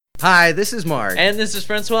Hi, this is Mark. And this is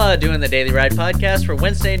Francois doing the Daily Ride podcast for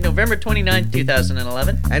Wednesday, November 29th,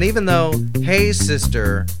 2011. And even though, hey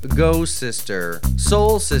sister, go sister,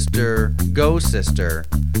 soul sister, go sister,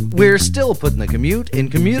 we're still putting the commute in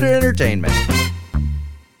commuter entertainment.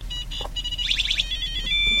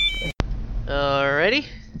 Alrighty.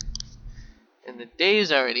 And the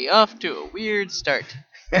day's already off to a weird start.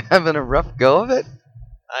 Having a rough go of it?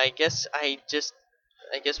 I guess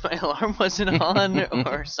my alarm wasn't on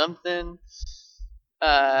or something.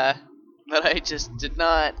 But I just did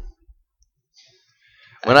not.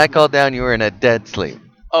 When I called down, you were in a dead sleep.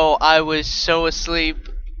 Oh, I was so asleep.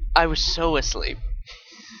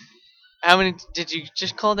 How many did you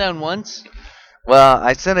just call down once? Well,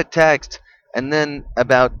 I sent a text, and then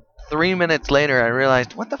about 3 minutes later, I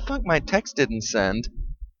realized, what the fuck, my text didn't send.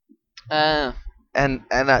 Oh. And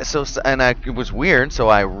it was weird, so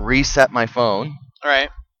I reset my phone.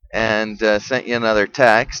 Alright. And sent you another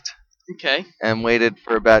text. Okay. And waited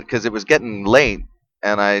for because it was getting late,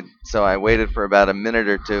 and I waited for about a minute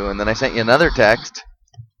or two, and then I sent you another text.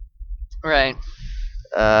 Right.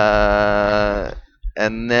 And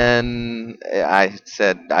then I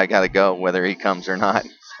said I gotta go, whether he comes or not.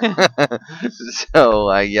 So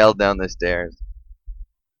I yelled down the stairs.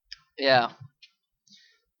 Yeah.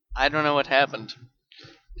 I don't know what happened.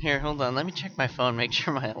 Here, hold on. Let me check my phone, make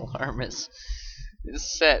sure my alarm is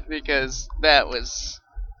set, because that was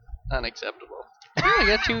unacceptable. Oh, I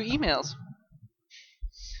got 2 emails.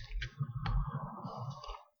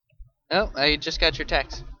 Oh, I just got your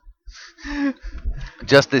text.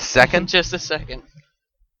 Just this second? Just a second.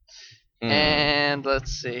 And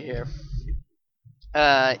let's see here.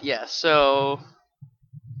 Yeah, so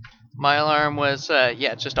my alarm was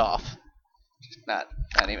just off. Not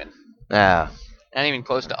even. Ah. Not even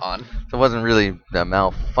close to on. So it wasn't really a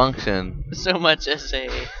malfunction. So much as a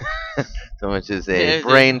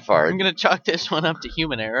brain fart. I'm gonna chalk this one up to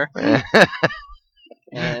human error.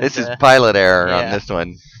 And, this is pilot error on this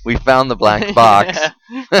one. We found the black box.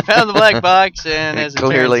 Found the black box, and as it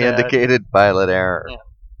clearly turns out, indicated pilot error. Yeah.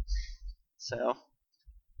 So,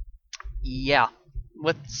 yeah,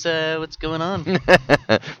 what's going on?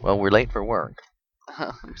 Well, we're late for work.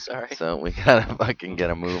 I'm sorry. So we gotta fucking get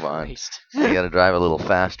a move on. Christ. We gotta drive a little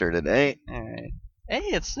faster today. All right. Hey,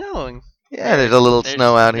 it's snowing. Yeah, there's a little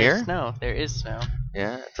snow out There's here. snow. There is snow.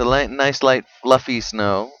 Yeah, it's a nice, light, fluffy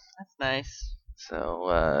snow. That's nice. So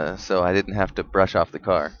I didn't have to brush off the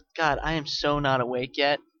car. God, I am so not awake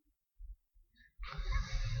yet.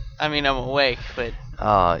 I mean, I'm awake, but...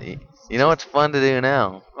 Oh, you know what's fun to do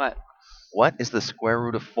now? What? What is the square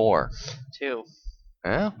root of 4? 2.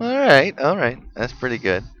 Oh, all right. That's pretty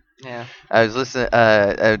good. Yeah. I was listening.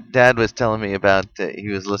 Dad was telling me about he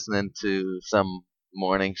was listening to some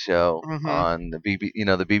morning show on the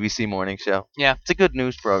BBC morning show. Yeah. It's a good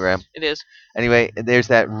news program. It is. Anyway, there's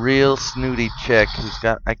that real snooty chick who's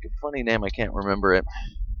got a funny name. I can't remember it.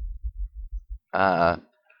 But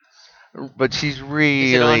she's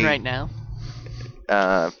really. Is it on right now?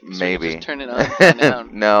 Maybe. Just turn it on. Turn it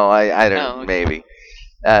on. No, I don't. Oh, okay. Maybe.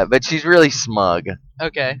 But she's really smug.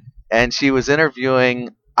 Okay. And she was interviewing.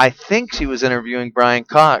 I think she was interviewing Brian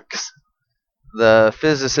Cox, the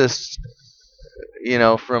physicist,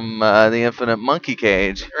 from the Infinite Monkey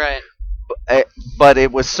Cage. Right. But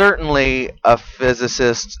it was certainly a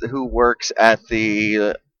physicist who works at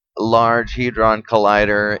the Large Hadron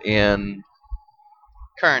Collider in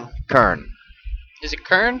Kern. Is it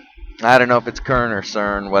Kern? I don't know if it's Kern or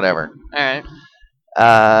CERN, whatever. All right.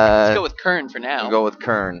 Let's go with Kern for now. We'll go with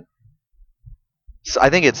Kern. So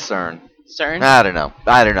I think it's CERN. CERN? I don't know.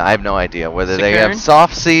 I have no idea whether they Kern? have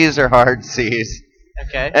soft C's or hard C's.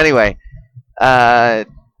 Okay. Anyway,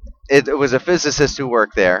 it was a physicist who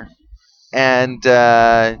worked there, and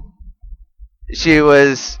she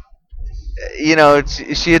was,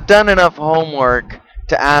 she had done enough homework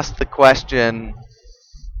to ask the question,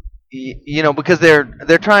 because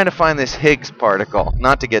they're trying to find this Higgs particle.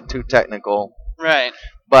 Not to get too technical. Right.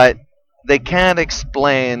 But they can't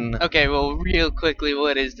explain. Okay, well, real quickly,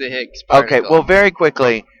 what is the Higgs particle? Okay, well, very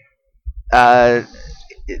quickly,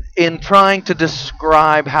 in trying to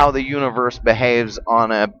describe how the universe behaves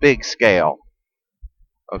on a big scale,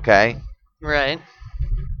 okay? Right.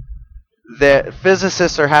 The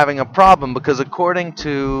physicists are having a problem because according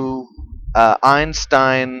to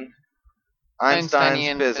Einstein's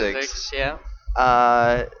physics, yeah.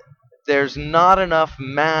 There's not enough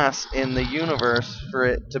mass in the universe for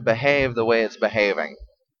it to behave the way it's behaving.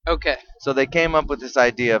 Okay. So they came up with this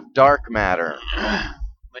idea of dark matter.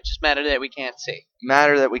 Which is matter that we can't see.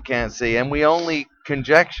 Matter that we can't see, and we only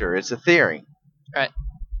conjecture. It's a theory. Right.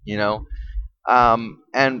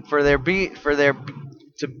 And for there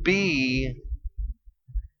to be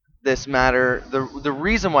this matter. The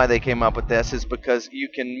reason why they came up with this is because you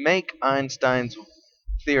can make Einstein's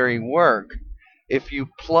theory work if you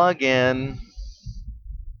plug in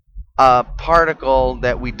a particle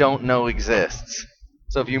that we don't know exists.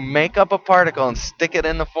 So if you make up a particle and stick it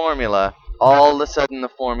in the formula, all of a sudden the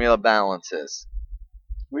formula balances.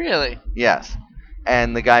 Really? Yes.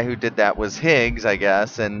 And the guy who did that was Higgs, I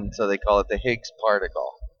guess, and so they call it the Higgs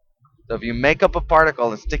particle. So if you make up a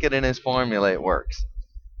particle and stick it in his formula, it works.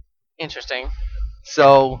 Interesting.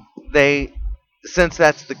 So since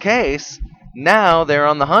that's the case, now they're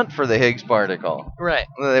on the hunt for the Higgs particle. Right.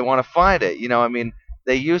 They want to find it.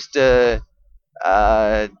 They used to,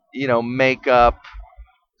 make up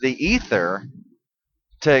the ether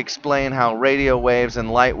to explain how radio waves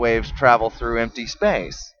and light waves travel through empty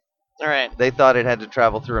space. All right. They thought it had to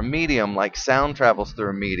travel through a medium, like sound travels through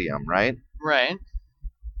a medium, right? Right.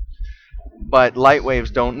 But light waves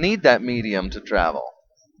don't need that medium to travel.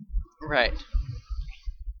 Right.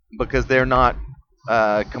 Because they're not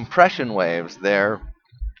compression waves, they're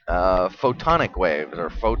photonic waves or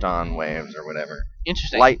photon waves or whatever.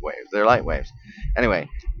 Interesting. Light waves. They're light waves. Anyway,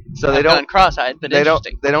 so I've gone cross-eyed, but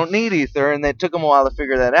interesting. They don't need ether, and it took them a while to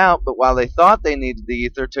figure that out. But while they thought they needed the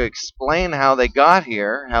ether to explain how they got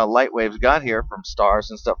here, how light waves got here from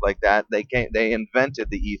stars and stuff like that, they invented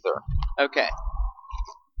the ether. Okay.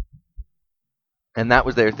 And that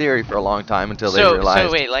was their theory for a long time until they realized.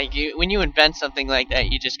 So wait, when you invent something like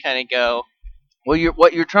that, you just kind of go. Well,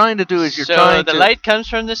 what you're trying to do is So the light comes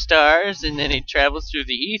from the stars, and then it travels through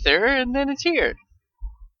the ether, and then it's here.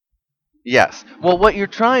 Yes. Well, what you're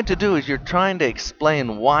trying to do is you're trying to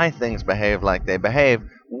explain why things behave like they behave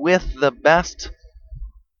with the best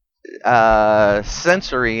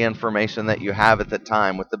sensory information that you have at the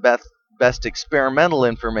time, with the best experimental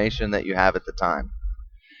information that you have at the time.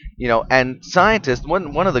 And scientists,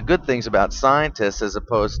 one of the good things about scientists as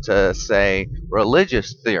opposed to, say,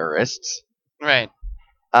 religious theorists, right,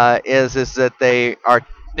 is that they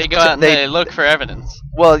go out and they look for evidence.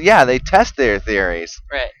 Well, yeah, they test their theories.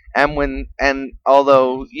 Right. And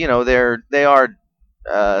although they are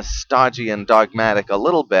stodgy and dogmatic a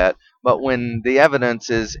little bit, but when the evidence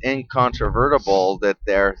is incontrovertible that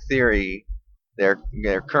their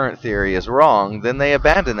current theory is wrong, then they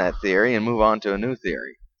abandon that theory and move on to a new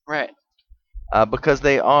theory. Right. Because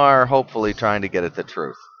they are hopefully trying to get at the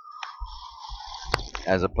truth,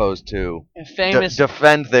 as opposed to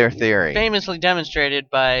defend their theory. Famously demonstrated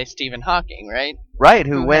by Stephen Hawking, right? Right,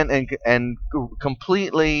 who went and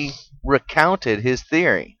completely recounted his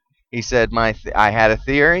theory. He said, I had a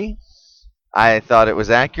theory. I thought it was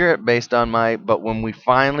accurate based on but when we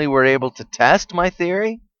finally were able to test my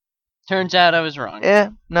theory, turns out I was wrong. Yeah,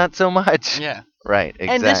 not so much. Yeah. Right,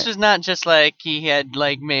 exactly. And this was not just like he had,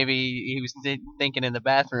 maybe he was thinking in the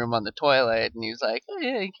bathroom on the toilet, and he was like, oh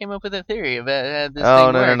yeah, he came up with a theory about how this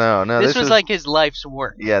thing works. No. This was like his life's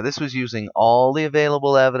work. Yeah, this was using all the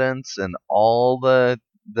available evidence and all the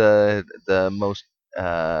most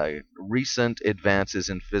recent advances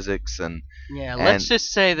in physics and let's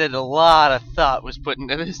just say that a lot of thought was put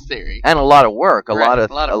into this theory. And a lot of work, a lot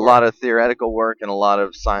of theoretical work and a lot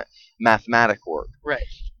of mathematical work. Right.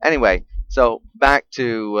 Anyway, so back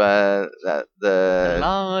to the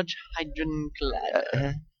Large Hadron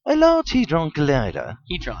Collider. A Large Hadron Collider.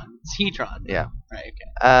 It's Hedron. Yeah. Right.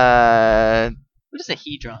 Okay. What is a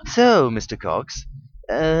hedron? So, Mr. Cox,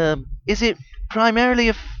 is it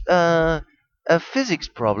primarily a physics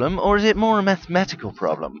problem, or is it more a mathematical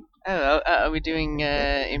problem? Oh, are we doing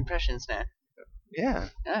impressions now? Yeah.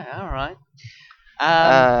 Oh, all right.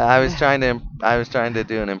 I was trying to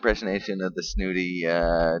do an impersonation of the snooty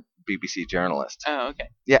BBC journalist. Oh, okay.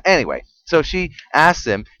 Yeah. Anyway, so she asks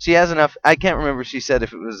him. She has enough. I can't remember if she said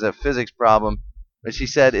if it was a physics problem, but she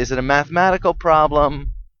said, "Is it a mathematical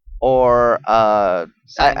problem or I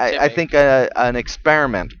think an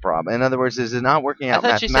experiment problem? In other words, is it not working out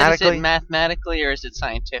mathematically? I thought she said, is it mathematically or is it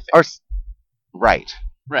scientific? Right.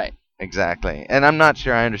 Right. Exactly. And I'm not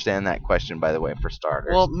sure I understand that question, by the way, for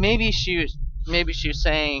starters. Well, maybe she was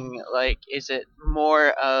saying, is it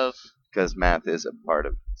more of... Because math is a part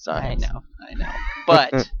of science. I know.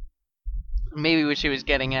 But maybe what she was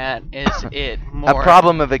getting at is it more... A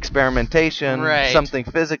problem of experimentation, right. Something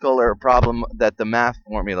physical, or a problem that the math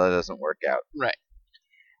formula doesn't work out. Right.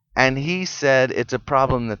 And he said it's a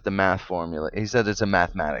problem that the math formula... He said it's a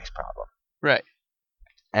mathematics problem. Right.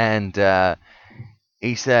 And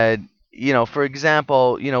he said, for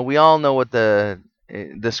example, we all know what the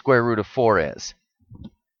square root of 4 is.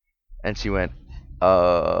 And she went, Did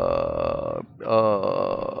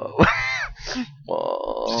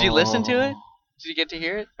you listen to it? Did you get to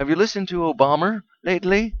hear it? Have you listened to Obama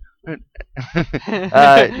lately? No,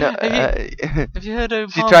 Have you heard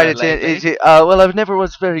of she tried to lately? say, well, I've never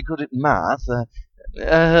was very good at math.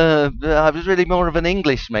 I was really more of an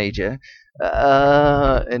English major.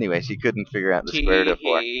 Anyway, she couldn't figure out the square root of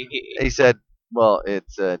 4. He said, well,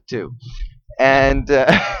 it's 2. And,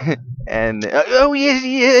 oh,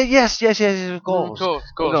 yes, of course. Of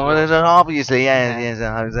course. Obviously, yes.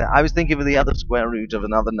 I was thinking of the other square root of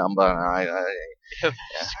another number.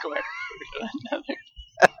 Square root of another.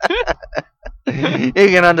 You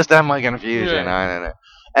can understand my confusion. Yeah. I don't know.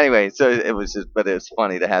 Anyway, so it was just, but it's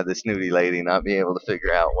funny to have this snooty lady not be able to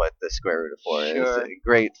figure out what the square root of 4 is. Sure. A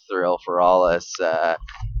great thrill for all us.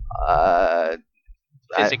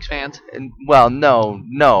 Physics fans, Well, no.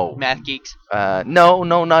 math geeks, No,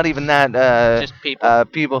 not even that. just people.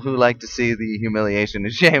 People who like to see the humiliation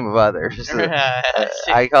and shame of others. I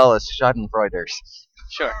I call us Schadenfreuders.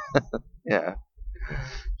 Sure. Yeah.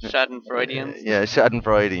 Schadenfreudians. Yeah,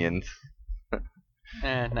 Schadenfreudians.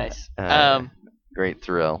 Nice. Great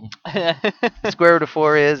thrill. Square root of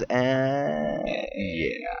 4 is, yeah.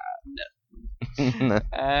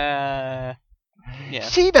 Yeah.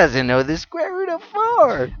 She doesn't know the square root of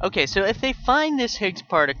 4. Okay, so if they find this Higgs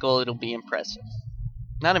particle, it'll be impressive.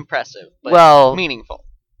 Not impressive, but Well, meaningful.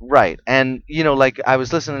 right. And, like I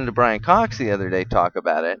was listening to Brian Cox the other day talk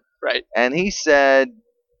about it, Right. and he said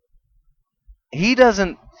he's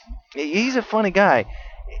a funny guy.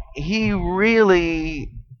 He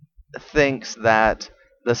really thinks that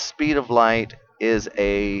the speed of light is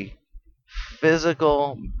a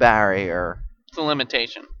physical barrier. It's a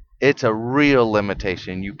limitation. It's a real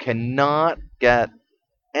limitation. You cannot get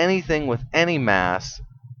anything with any mass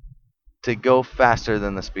to go faster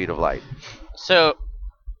than the speed of light. So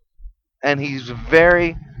And he's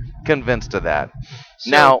very convinced of that.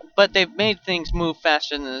 Now, but they've made things move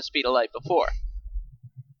faster than the speed of light before.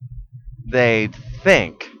 they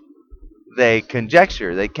think, they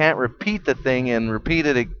conjecture, they can't repeat the thing and repeat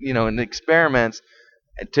it, in experiments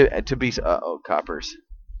to be. Coppers.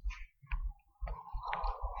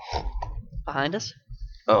 Behind us?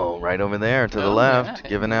 Oh, right over there to the Oh, left, yeah,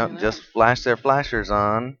 giving yeah, out, yeah. just flash their flashers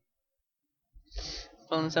on.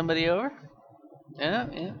 Pulling somebody over? Yeah.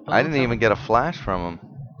 I didn't even get a flash from them.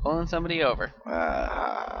 Pulling somebody over.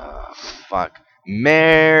 Fuck.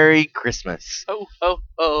 Merry Christmas.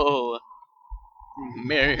 Oh.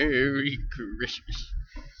 Merry Christmas.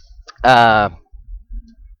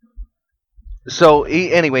 So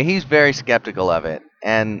he's very skeptical of it,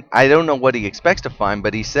 and I don't know what he expects to find,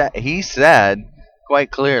 but he said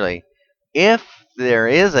quite clearly, if there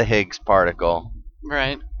is a Higgs particle,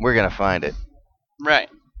 Right. we're gonna find it. Right.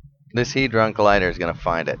 This Hadron Collider is gonna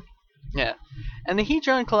find it. Yeah. And the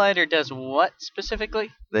Hadron Collider does what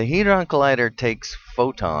specifically? The Hadron Collider takes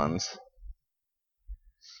photons,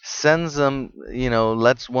 sends them,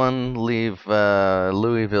 lets one leave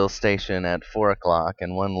Louisville Station at 4 o'clock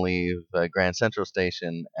and one leave Grand Central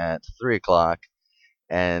Station at 3 o'clock,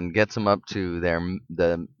 and gets them up to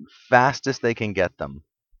the fastest they can get them.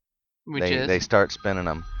 Which They start spinning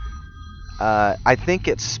them. I think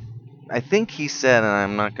he said, and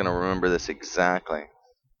I'm not going to remember this exactly.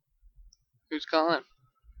 Who's calling?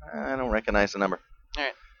 I don't recognize the number. All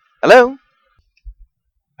right. Hello? All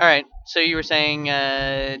right. So you were saying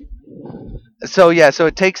So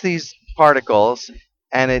it takes these particles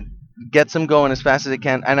and it gets them going as fast as it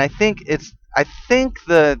can. And I think and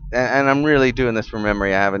I'm really doing this from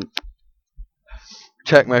memory. I haven't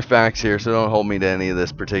checked my facts here, so don't hold me to any of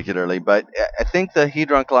this particularly. But I think the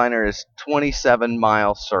Hadron Collider is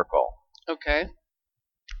 27-mile circle. Okay.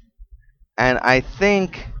 And I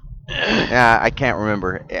think I can't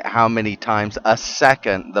remember how many times a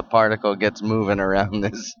second the particle gets moving around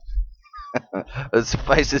this.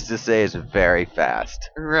 Suffice it to say, it's very fast.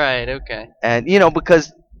 Right. Okay. And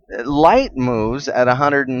because light moves at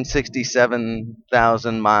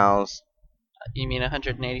 167,000 miles. You mean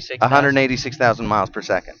 186? 186,000 miles per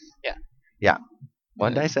second. Yeah.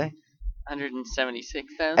 What did I say?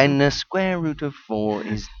 176,000. And the square root of 4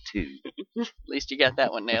 is 2. At least you got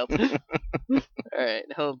that one nailed. All right,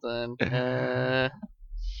 hold on.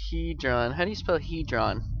 Hedron. How do you spell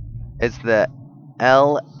hedron? It's the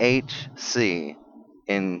LHC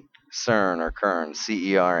in CERN or Kern,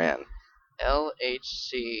 CERN.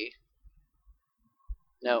 LHC.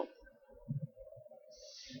 No.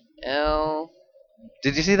 L.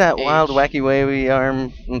 Did you see that wild, H. wacky, wavy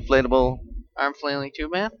arm inflatable? Arm flailing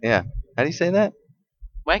tube man? Yeah. How do you say that?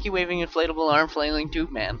 Wacky waving inflatable arm flailing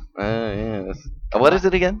tube man. Yes. What is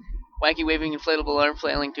it again? Wacky waving inflatable arm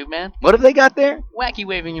flailing tube man. What have they got there? Wacky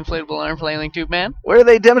waving inflatable arm flailing tube man. Where are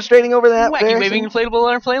they demonstrating over that? Wacky waving inflatable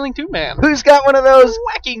arm flailing tube man. Who's got one of those?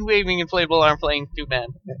 Wacky waving inflatable arm flailing tube man.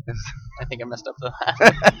 I think I messed up the.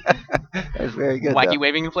 That's very good. Wacky though.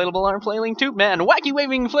 waving inflatable arm flailing tube man. Wacky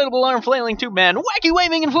waving inflatable arm flailing tube man. Wacky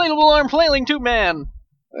waving inflatable arm flailing tube man.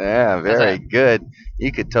 Yeah, very that? good.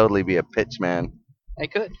 You could totally be a pitch man. I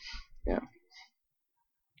could. Yeah.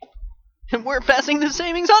 And we're passing the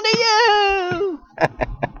savings on to you.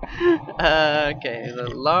 Okay, the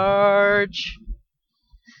large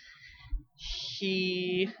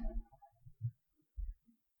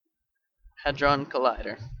Hadron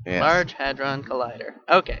Collider. Yes. Large Hadron Collider.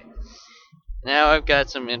 Okay. Now I've got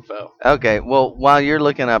some info. Okay, well, while you're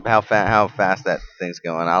looking up how fast that thing's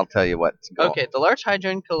going, I'll tell you what's going. Okay, the Large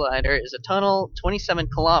Hadron Collider is a tunnel 27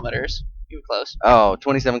 kilometers. You were close. Oh,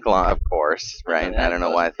 27 kilometers, of course, right? Yeah, I don't know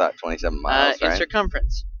close. why I thought 27 miles, In right?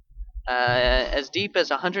 circumference. As deep as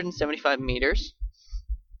 175 meters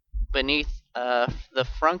beneath the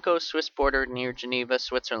Franco-Swiss border near Geneva,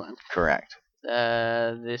 Switzerland. Correct.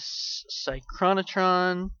 This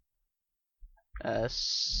synchrotron,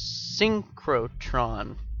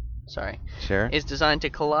 Sure. is designed to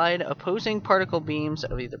collide opposing particle beams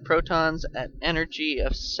of either protons at energy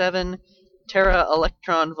of 7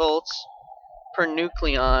 tera-electron volts per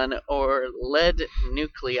nucleon or lead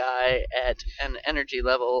nuclei at an energy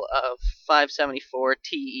level of 574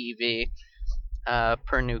 TeV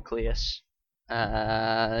per nucleus.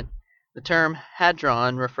 The term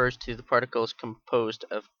hadron refers to the particles composed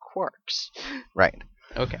of quarks. Right.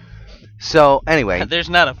 Okay. So, anyway, There's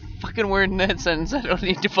not a fucking word in that sentence I don't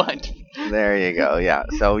need to find. there you go. Yeah.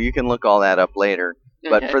 So you can look all that up later.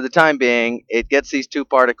 But Okay. for the time being, it gets these two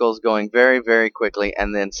particles going very, very quickly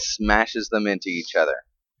and then smashes them into each other.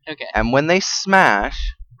 Okay. And when they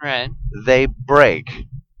smash, Right. they break. Okay.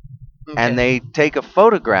 And they take a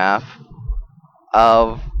photograph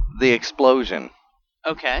of the explosion.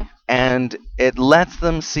 Okay. And it lets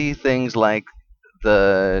them see things like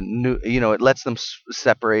it lets them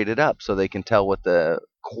separate it up so they can tell what the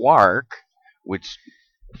quark, which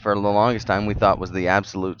for the longest time we thought was the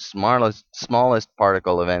absolute smallest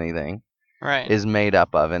particle of anything, Right. is made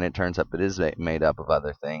up of, and it turns up it is made up of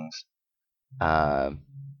other things.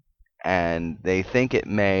 And they think it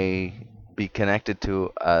may be connected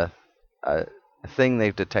to a thing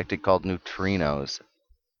they've detected called neutrinos.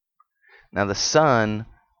 Now the sun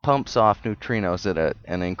pumps off neutrinos at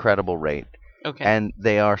an incredible rate, Okay. and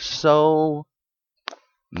they are so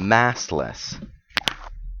massless.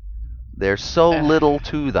 There's so little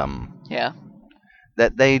to them Yeah.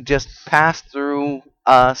 that they just pass through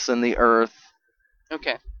us and the Earth.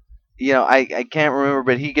 Okay. I can't remember,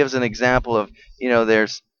 but he gives an example of,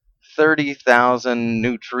 there's 30,000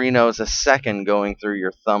 neutrinos a second going through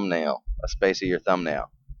your thumbnail, a space of your thumbnail.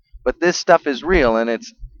 But this stuff is real, and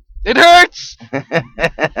it's... It hurts.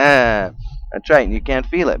 That's right, and you can't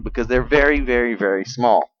feel it because they're very, very, very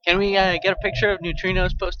small. Can we get a picture of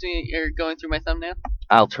neutrinos posting or going through my thumbnail?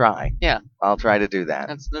 I'll try. Yeah. I'll try to do that.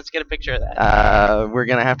 Let's get a picture of that. We're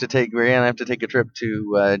gonna have to take a trip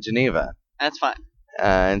to Geneva That's fine.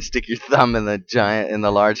 and stick your thumb in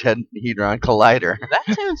the Large Hadron Collider. That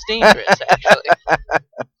sounds dangerous, actually.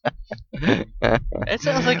 It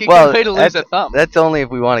sounds like a Well, good way to lose a thumb. That's only if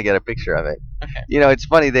we want to get a picture of it. Okay. It's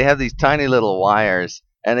funny. They have these tiny little wires,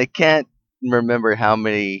 and I can't remember how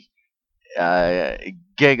many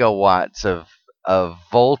gigawatts of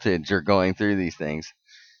voltage are going through these things.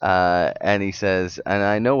 And he says, and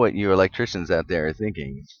I know what you electricians out there are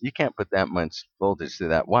thinking. You can't put that much voltage through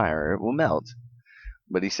that wire; it will melt.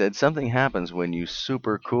 But he said something happens when you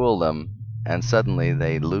supercool them, and suddenly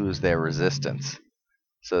they lose their resistance.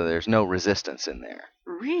 So there's no resistance in there.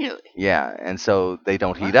 Really? Yeah, and so they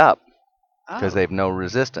don't heat up because Oh. they have no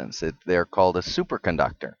resistance. They're called a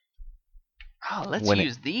superconductor. Oh, let's when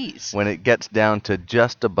use these. When it gets down to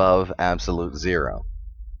just above absolute zero.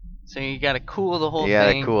 So you gotta cool the whole You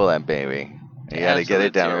gotta thing. cool that baby. You Yeah, gotta get it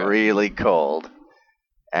absolute down zero. really cold.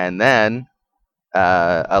 And then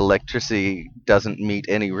electricity doesn't meet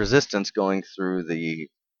any resistance going through the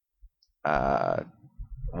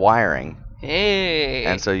wiring. Hey.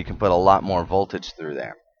 And so you can put a lot more voltage through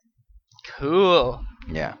there. Cool.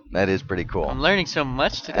 Yeah, that is pretty cool. I'm learning so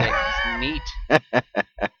much today. It's neat.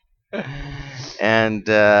 And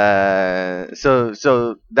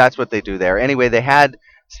so that's what they do there. Anyway, they had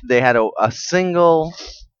a single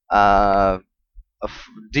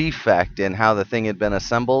defect in how the thing had been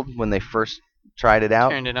assembled when they first tried it out,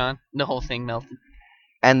 Turned it on. The whole thing melted.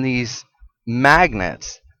 and these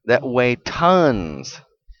magnets that weigh tons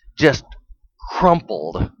just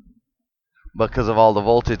crumpled because of all the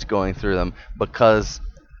voltage going through them, because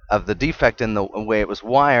of the defect in the way it was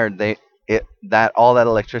wired. All that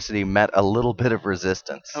electricity met a little bit of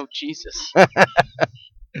resistance, Oh Jesus!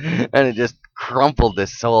 and it just crumpled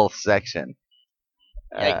this whole section.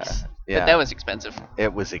 Yikes! Yeah. But that was expensive.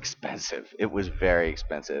 It was expensive. It was very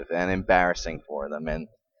expensive and embarrassing for them.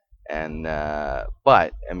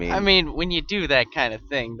 But I mean, when you do that kind of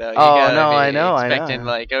thing, though, you Oh, gotta no, be I know. expecting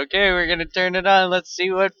like, okay, we're gonna turn it on. Let's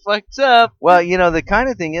see what fucks up. Well, the kind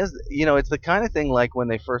of thing is, it's the kind of thing like when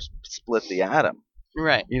they first split the atom.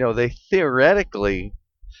 Right. They theoretically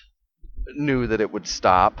knew that it would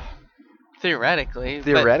stop. Theoretically,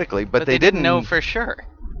 But they didn't know for sure.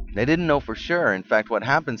 They didn't know for sure. In fact, what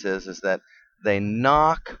happens is that they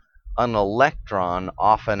knock an electron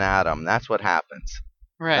off an atom. That's what happens.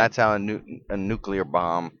 Right. That's how a nuclear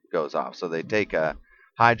bomb goes off. So they take a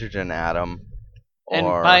hydrogen atom, And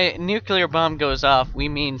by nuclear bomb goes off, we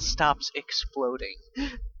mean stops exploding.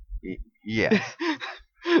 Yeah.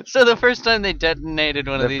 So the first time they detonated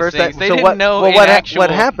one of these things, they so didn't know well, in actual...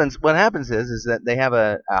 what happens is that they have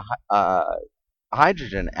a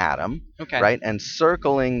hydrogen atom, Okay. right? And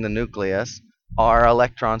circling the nucleus are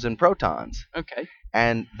electrons and protons. Okay.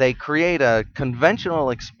 And they create a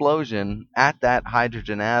conventional explosion at that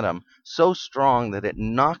hydrogen atom so strong that it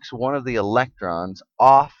knocks one of the electrons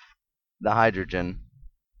off the hydrogen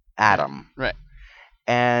atom. Right.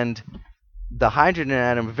 And the hydrogen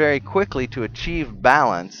atom very quickly, to achieve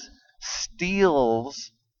balance,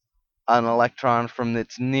 steals an electron from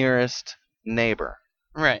its nearest neighbor.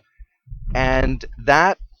 Right. And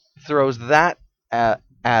that throws that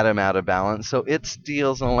atom out of balance, so it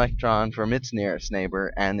steals an electron from its nearest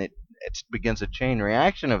neighbor, and it begins a chain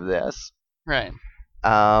reaction of this. Right.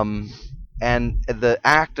 And the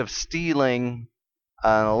act of stealing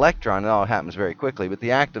an electron, it all happens very quickly, but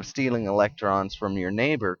the act of stealing electrons from your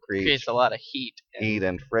neighbor creates a lot of heat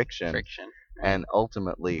and friction, right. and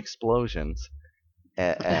ultimately explosions.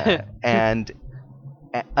 And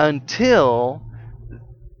until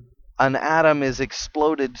an atom is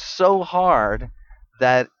exploded so hard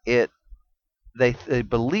that they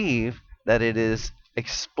believe that it is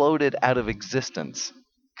exploded out of existence.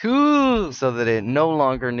 Cool. So that it no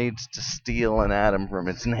longer needs to steal an atom from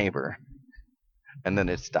its neighbor. And then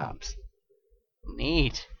it stops.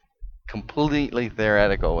 Neat. Completely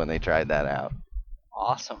theoretical when they tried that out.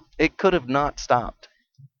 Awesome. It could have not stopped.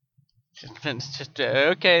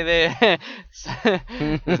 Okay,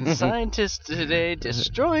 the scientists today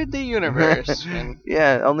destroyed the universe.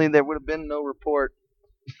 Yeah, only there would have been no report.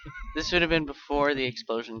 This would have been before the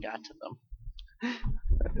explosion got to them.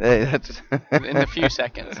 In a few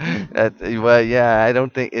seconds. Well, yeah, I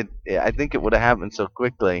don't think it. I think it would have happened so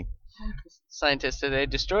quickly. Scientists today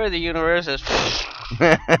destroy the universe as.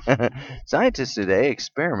 Scientists today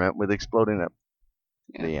experiment with exploding up.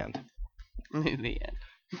 Yeah. The end. The end.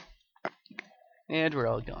 And we're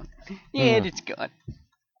all gone. And it's gone.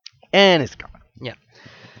 And it's gone. Yeah.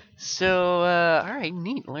 So, alright,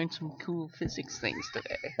 neat. Learned some cool physics things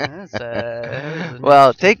today. That's,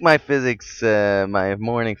 well, take my physics, my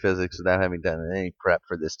morning physics, without having done any prep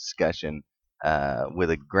for this discussion,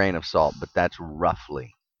 with a grain of salt, but that's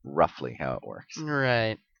roughly how it works.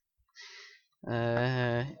 Right.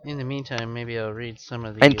 In the meantime, maybe I'll read some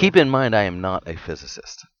of the... And keep in mind, I am not a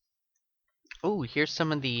physicist. Oh, here's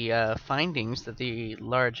some of the findings that the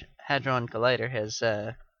Large Hadron Collider has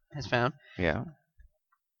found. Yeah.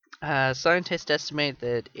 Scientists estimate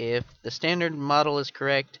that if the Standard Model is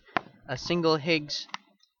correct, a single Higgs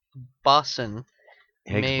boson...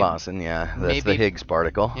 boson, yeah. That's the Higgs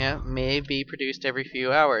particle. Yeah, may be produced every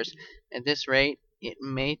few hours. At this rate, it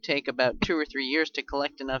may take about 2 or 3 years to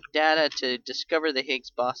collect enough data to discover the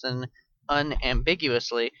Higgs boson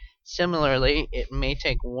unambiguously. Similarly, it may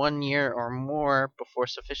take 1 year or more before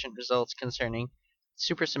sufficient results concerning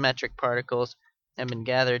supersymmetric particles have been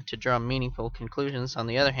gathered to draw meaningful conclusions. On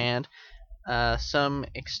the other hand, some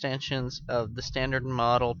extensions of the Standard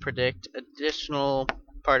Model predict additional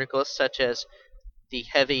particles such as the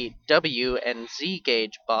heavy W and Z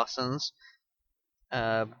gauge bosons,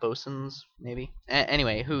 maybe?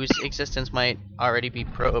 Anyway, whose existence might already be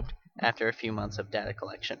probed after a few months of data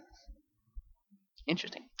collection.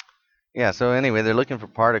 Interesting. Yeah, so anyway, they're looking for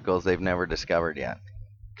particles they've never discovered yet.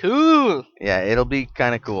 Cool! Yeah, it'll be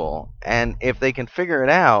kind of cool. And if they can figure it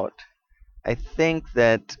out, I think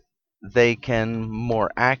that they can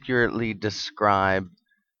more accurately describe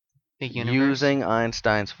the universe. Using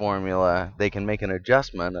Einstein's formula. They can make an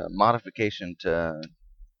adjustment, a modification to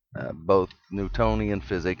both Newtonian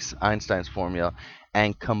physics, Einstein's formula,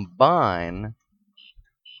 and combine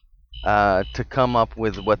to come up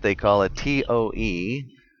with what they call a TOE,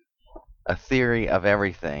 a theory of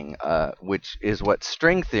everything, which is what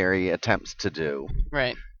string theory attempts to do.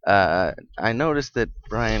 Right. I noticed that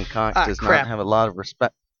Brian Cox does crap. not have a lot of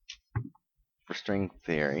respect for string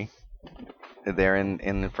theory. They're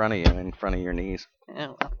in front of you, in front of your knees.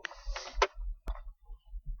 Yeah, well.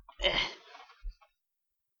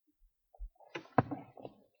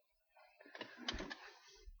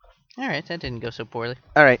 All right, that didn't go so poorly.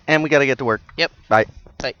 All right, and we got to get to work. Yep. Bye.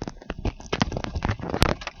 Bye.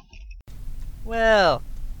 Well,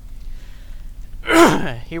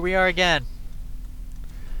 here we are again.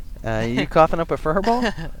 You coughing up a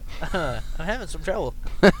furball? I'm having some trouble.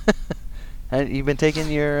 You've been taking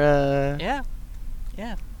your Yeah.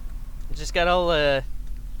 It just got all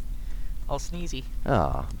sneezy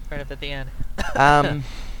Oh. right up at the end. Um.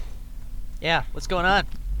 Yeah, what's going on?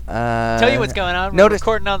 Tell Tell you what's going on. We're notice-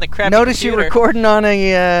 recording on the crappy Notice computer. you're recording on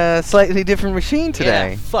a slightly different machine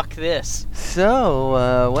today. Yeah, fuck this.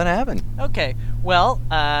 So, what happened? Okay, well,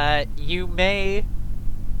 you may...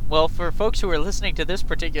 Well, for folks who are listening to this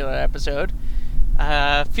particular episode,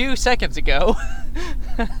 a few seconds ago,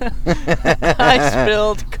 I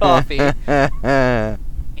spilled coffee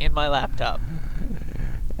in my laptop.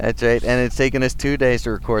 That's right, and it's taken us 2 days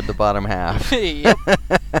to record the bottom half. Yep.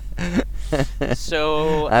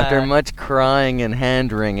 So After much crying and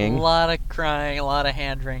hand a wringing. lot of crying, a lot of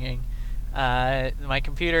hand wringing. My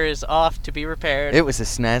computer is off to be repaired. It was a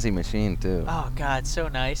snazzy machine too. Oh God, so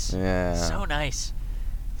nice. Yeah. So nice.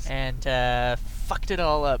 And fucked it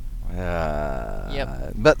all up.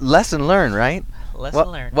 Yep. But lesson learned, right? Lesson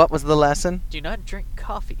learned. What was the lesson? Do not drink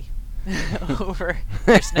coffee over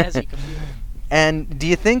your snazzy computer. And do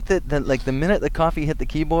you think that like the minute the coffee hit the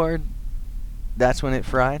keyboard, that's when it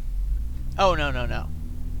fried? Oh no.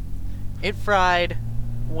 It fried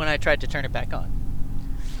when I tried to turn it back on.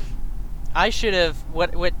 I should have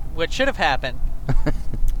what should have happened.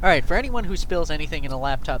 All right, for anyone who spills anything in a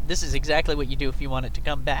laptop, this is exactly what you do if you want it to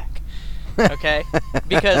come back. Okay?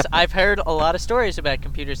 Because I've heard a lot of stories about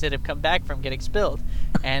computers that have come back from getting spilled.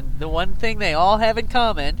 And the one thing they all have in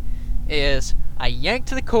common is I yanked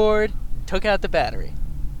the cord, took out the battery.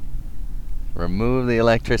 Remove the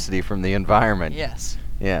electricity from the environment. Yes.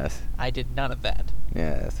 Yes. I did none of that.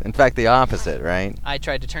 Yes. In fact, the opposite, right? I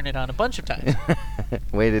tried to turn it on a bunch of times.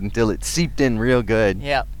 Waited until it seeped in real good.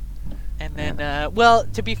 Yep. And then, well,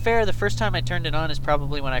 to be fair, the first time I turned it on is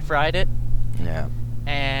probably when I fried it. Yeah.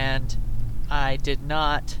 And I did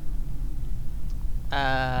not...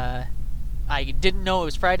 I didn't know it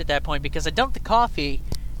was fried at that point because I dumped the coffee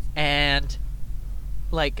and,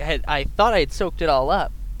 like, I thought I had soaked it all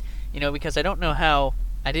up. You know, because I didn't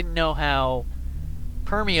know how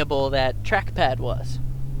permeable that trackpad was.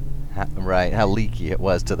 Right, how leaky it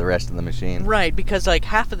was to the rest of the machine. Right, because like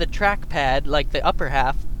half of the trackpad, like the upper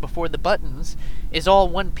half before the buttons, is all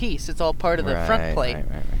one piece. It's all part of the front plate.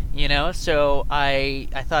 Right. You know, so I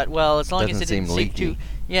thought, well, as long as Doesn't it didn't seem seep too, leaky.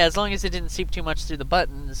 yeah, as long as it didn't seep too much through the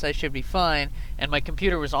buttons, I should be fine. And my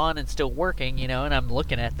computer was on and still working, you know, and I'm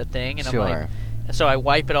looking at the thing, and Sure. I'm like, so I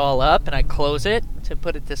wipe it all up and I close it to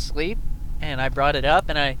put it to sleep, and I brought it up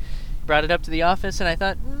to the office, and I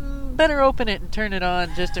thought, better open it and turn it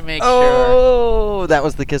on just to make sure. Oh, that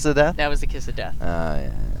was the kiss of death? That was the kiss of death. Oh,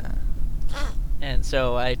 yeah. And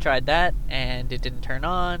so I tried that, and it didn't turn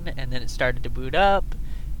on, and then it started to boot up,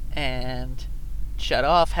 and shut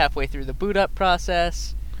off halfway through the boot up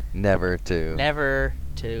process. Never to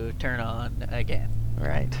turn on again.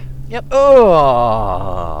 Right. Yep.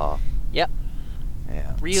 Oh. Yep.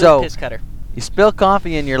 Yeah. Real So, piss cutter. you spill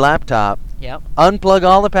coffee in your laptop, Yep. unplug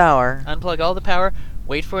all the power, Unplug all the power,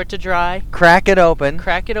 wait for it to dry, crack it open,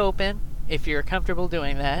 crack it open if you're comfortable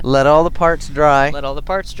doing that. let all the parts dry. Let all the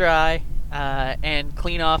parts dry, and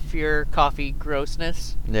clean off your coffee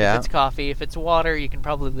grossness. Yeah. If it's coffee, if it's water, you can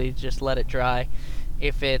probably just let it dry.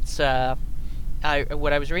 If it's, what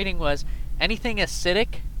I was reading was anything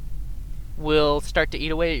acidic will start to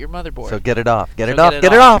eat away at your motherboard. So get it off. Get So it off. get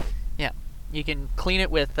Get it it off. Yeah. You can clean it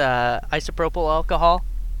with isopropyl alcohol.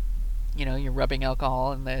 You know, you're rubbing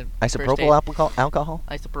alcohol in the first aid. Isopropyl alcohol?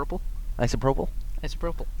 Isopropyl? Isopropyl?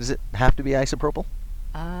 Isopropyl. Does it have to be isopropyl?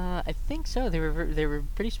 I think so. They were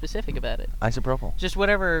pretty specific about it. Isopropyl. Just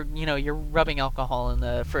whatever, you know, you're rubbing alcohol in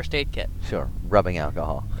the first aid kit. Sure. Rubbing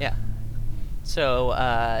alcohol. Yeah.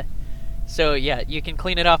 So yeah, you can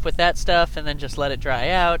clean it off with that stuff and then just let it dry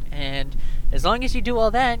out. And as long as you do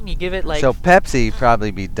all that and you give it like... So Pepsi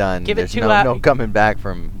probably be done. Give it There's 2 no hours. coming back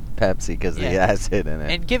from Pepsi because the Yeah. acid in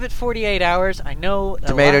it. And give it 48 hours. I know...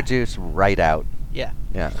 Tomato juice right out. Yeah.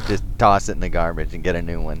 Yeah. Just toss it in the garbage and get a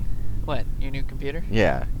new one. What? Your new computer?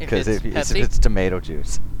 Yeah. If Because it's if Pepsi? it's tomato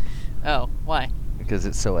juice. Oh, why? Because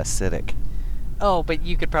it's so acidic. Oh, but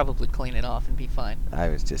you could probably clean it off and be fine. I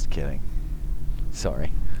was just kidding.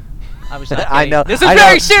 Sorry. I was not I kidding. know. This is I know,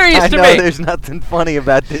 very serious I to know me. there's nothing funny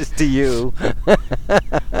about this to you.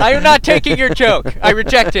 I am not taking your joke. I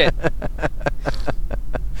reject it.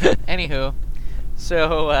 Anywho,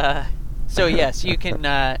 so yes, you can,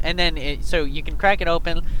 and then so you can crack it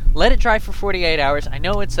open, let it dry for 48 hours. I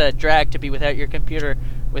know it's a drag to be without your computer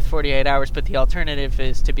with 48 hours, but the alternative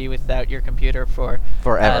is to be without your computer for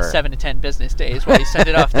Forever. 7 to 10 business days while you send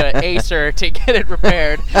it off to Acer to get it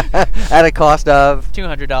repaired. At a cost of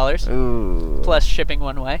 $200 ooh. plus shipping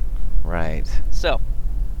one way. Right. So,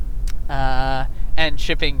 and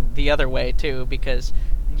shipping the other way too, because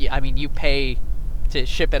you pay to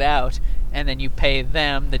ship it out, and then you pay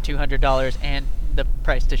them the $200 and the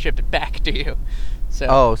price to ship it back to you. So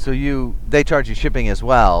Oh, so they charge you shipping as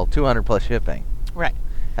well, 200 plus shipping, right,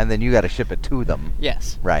 and then you got to ship it to them.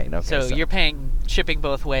 yes. Right. Okay. So you're paying shipping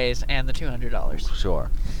both ways and the $200. Sure.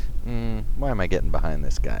 Why am I getting behind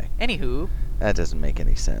this guy? Anywho, That doesn't make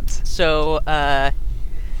any sense. so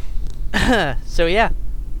so yeah,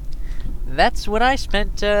 that's what I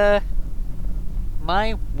spent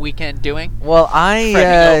my weekend doing. Well,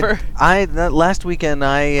 Fretting over. Last weekend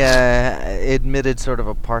I admitted sort of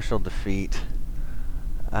a partial defeat.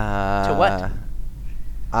 To what?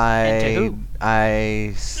 And to who?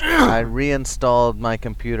 I reinstalled my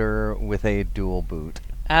computer with a dual boot,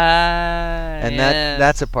 and yes.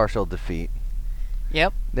 that's a partial defeat.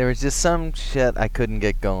 Yep. There was just some shit I couldn't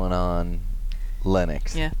get going on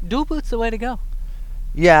Linux. Yeah. Dual boot's the way to go.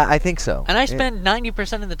 Yeah, I think so. And I spend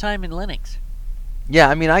 90% of the time in Linux. Yeah,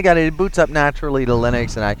 I mean, I got it boots up naturally to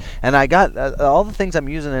Linux, and I got all the things I'm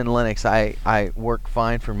using in Linux. I work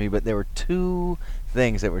fine for me, but there were two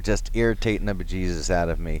things that were just irritating the bejesus out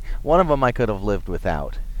of me. One of them I could have lived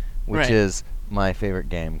without, which Right. is my favorite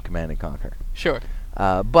game, Command and Conquer. Sure.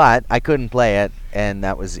 But I couldn't play it, and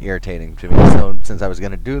that was irritating to me. So since I was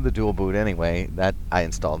going to do the dual boot anyway, I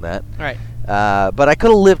installed that. Right. But I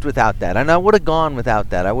could have lived without that, and I would have gone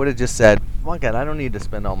without that. I would have just said, "Fuck it, I don't need to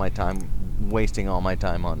spend all my time wasting all my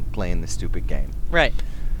time on playing this stupid game." Right.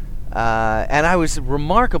 And I was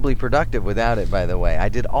remarkably productive without it, by the way. I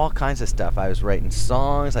did all kinds of stuff. I was writing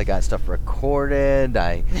songs. I got stuff recorded.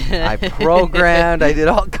 I programmed. I did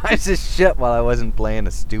all kinds of shit while I wasn't playing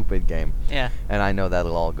a stupid game. Yeah. And I know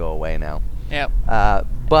that'll all go away now. Yep.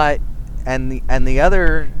 But the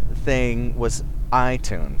other thing was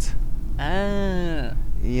iTunes. Ah.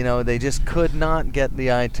 You know, they just could not get the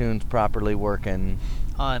iTunes properly working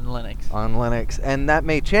On Linux. on Linux, and that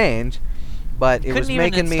may change. But it was Couldn't even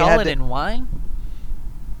making me install had it to, in Wine?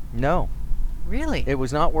 no. Really? It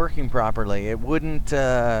was not working properly. It wouldn't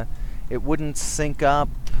sync up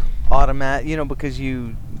automatic. You know, because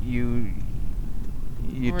you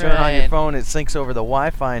turn on your Right. phone, it syncs over the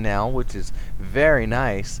Wi-Fi now, which is very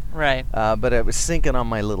nice. Right. But it was syncing on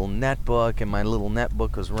my little netbook, and my little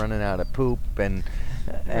netbook was running out of poop, and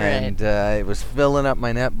it was filling up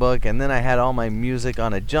my netbook, and then I had all my music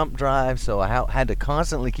on a jump drive, so I had to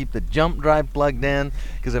constantly keep the jump drive plugged in,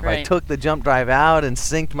 because if I Right. took the jump drive out and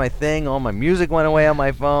synced my thing, all my music went away on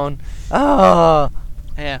my phone. Oh,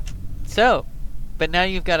 Yeah. So, but now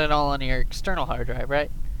you've got it all on your external hard drive,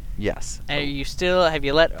 right? yes. And have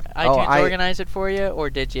you let iTunes organize it for you, or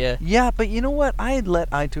did you? Yeah, but you know what? I had let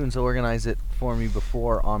iTunes organize it for me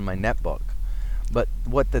before on my netbook. But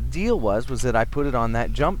what the deal was that I put it on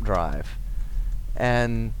that jump drive,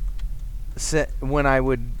 and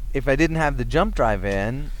if I didn't have the jump drive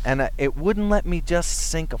in, and it wouldn't let me just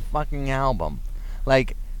sync a fucking album,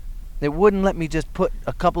 like it wouldn't let me just put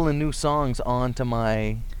a couple of new songs onto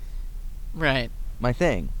my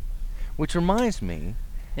thing. Which reminds me,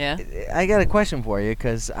 Yeah. I got a question for you,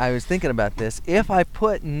 because I was thinking about this. If I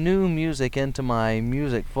put new music into my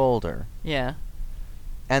music folder, Yeah.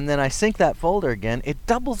 and then I sync that folder again, it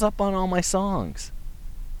doubles up on all my songs.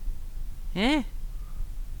 Eh?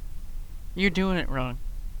 You're doing it wrong.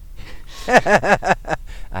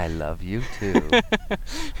 I love you too.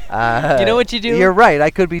 You know what you do? You're right. I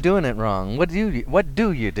could be doing it wrong. What do you do? What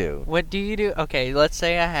do you do? Okay, let's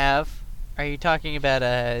say I have. Are you talking about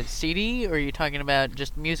a CD, or are you talking about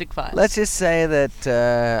just music files? Let's just say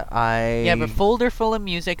that I. You have a folder full of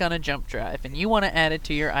music on a jump drive, and you want to add it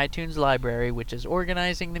to your iTunes library, which is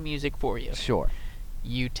organizing the music for you. Sure.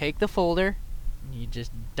 You take the folder, and you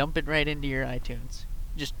just dump it right into your iTunes.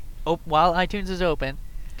 Just while iTunes is open,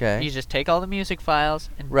 Okay. you just take all the music files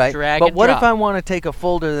and Right. drag But and what drop. if I want to take a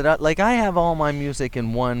folder like I have all my music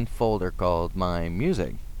in one folder called My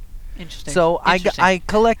Music. Interesting. So Interesting. I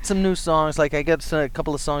collect some new songs. Like I get a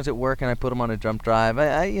couple of songs at work, and I put them on a jump drive.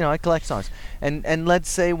 I collect songs. And let's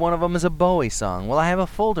say one of them is a Bowie song. Well, I have a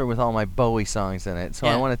folder with all my Bowie songs in it. So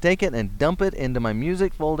I Yeah. want to take it and dump it into my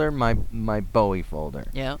music folder, my Bowie folder.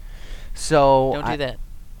 Yeah. So Don't do that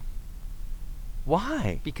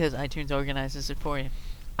Why? because iTunes organizes it for you.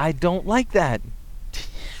 I don't like that.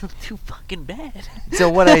 Too fucking bad. So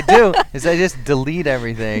what I do is I just delete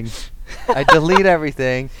everything. I delete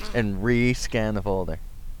everything and re-scan the folder.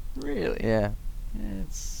 Really? Yeah.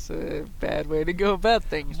 It's a bad way to go about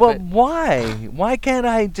things. Well, but why? Why can't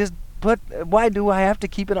I just why do I have to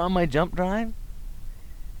keep it on my jump drive?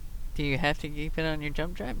 do you have to keep it on your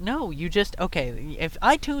jump drive? No, you just if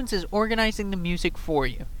iTunes is organizing the music for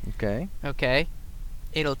you, Okay. okay,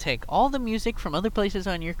 it'll take all the music from other places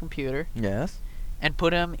on your computer Yes. and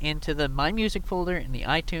put them into the My Music folder in the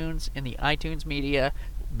iTunes Media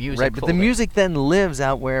music Right, but folder. the music then lives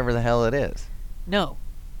out wherever the hell it is. No,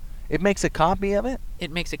 It makes a copy of it? it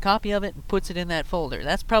makes a copy of it and puts it in that folder.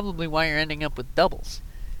 That's probably why you're ending up with doubles.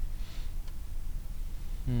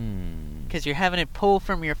 Because you're having it pull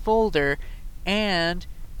from your folder, and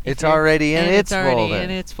It's already in its it's already folder. in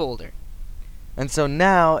its folder. And so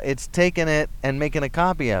now it's taking it and making a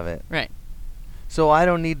copy of it. Right. So I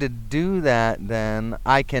don't need to do that then.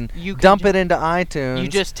 I can You can dump ju- it into iTunes. You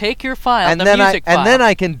just take your file, and the then music file. and then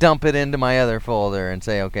I can dump it into my other folder and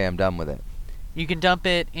say, okay, I'm done with it. You can dump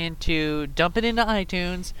it into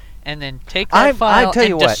iTunes, and then take that I file tell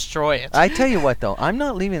you and what, destroy it. I tell you what though, I'm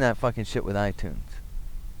not leaving that fucking shit with iTunes.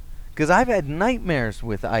 Because I've had nightmares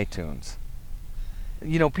with iTunes.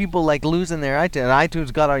 You know, people like losing their iTunes.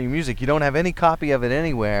 iTunes got all your music. You don't have any copy of it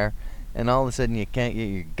anywhere, and all of a sudden you can't get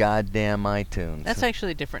your goddamn iTunes. That's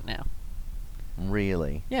actually different now.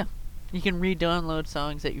 Really. You can re-download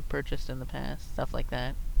songs that you purchased in the past, stuff like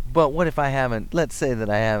that. But what if I haven't? Let's say that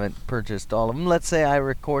I haven't purchased all of them. Let's say I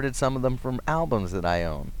recorded some of them from albums that I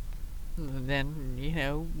own. Then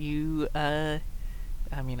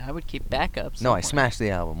I would keep backups. No, I somewhere. smash the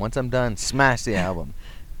album. Once I'm done, smash the album,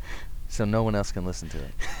 so no one else can listen to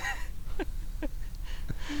it.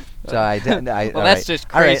 So Well, all that's right.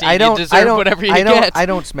 just All right, crazy. I You don't, deserve I don't, whatever you I don't, get. I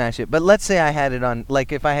don't smash it. But let's say I had it on,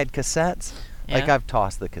 like if I had cassettes, like Yeah. I've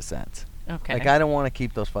tossed the cassettes. Okay. Like I don't want to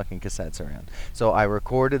keep those fucking cassettes around. So I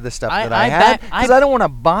recorded the stuff I- that I I had back- because I don't want to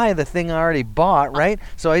buy the thing I already bought, right?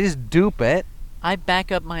 So I just dupe it. I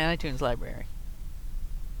back up my iTunes library.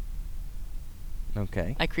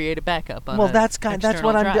 Okay. I create a backup on Well, a that's external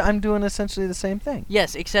what drive. I'm doing essentially the same thing.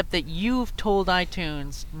 Yes, except that you've told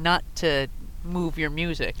iTunes not to move your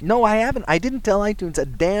music, No, I haven't. I didn't tell iTunes a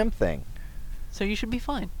damn thing. so you should be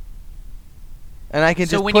fine. And I can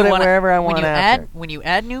So just when put you it wanna- wherever I want after. when you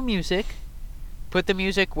add new music, put the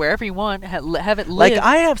music wherever you want. Have it Like live.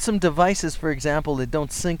 I have some devices, for example, that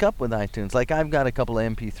don't sync up with iTunes. Like I've got a couple of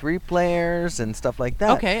MP3 players and stuff like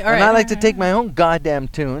that. Okay, all And right, I like to alright, take my own goddamn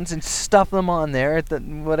tunes and stuff them on there at the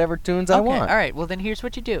whatever tunes I Okay, want. all right. Well, then here's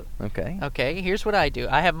what you do. Okay. Okay, here's what I do.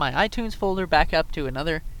 I have my iTunes folder back up to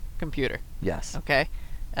another computer. Yes. Okay,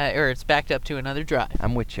 or it's backed up to another drive.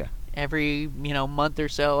 I'm with you. Every month or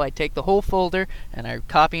so, I take the whole folder and I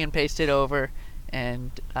copy and paste it over,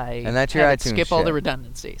 and I And that's your have it iTunes skip all the shit.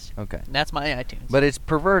 redundancies. Okay. That's my iTunes. But it's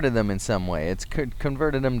perverted them in some way. It's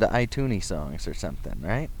converted them to iTunes songs or something,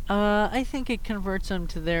 right? I think it converts them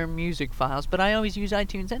to their music files, but I always use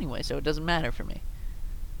iTunes anyway, so it doesn't matter for me.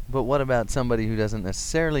 But what about somebody who doesn't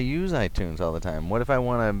necessarily use iTunes all the time? What if I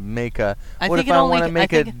want to make a I what think if it I only want to c- I make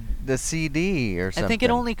think the CD or something? I think it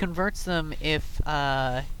only converts them if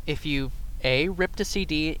you ripped a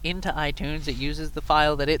CD into iTunes, it uses the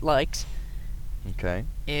file that it likes. Okay.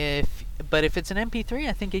 But if it's an MP3,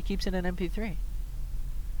 I think it keeps it an MP3.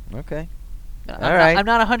 Okay. I'm All right. I'm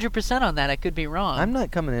not 100% on that. I could be wrong. I'm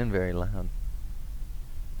not coming in very loud.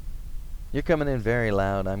 You're coming in very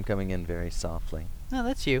loud. I'm coming in very softly. No,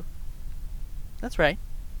 that's you. That's right.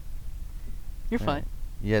 You're Yeah. fine.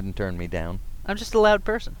 You hadn't turned me down. I'm just a loud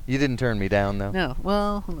person. You didn't turn me down, though. No.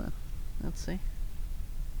 Well, hold on. Let's see.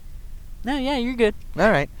 No, yeah, you're good.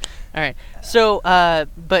 All right. All right. So,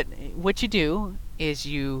 but what you do is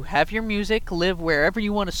you have your music live wherever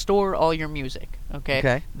you want to store all your music. Okay.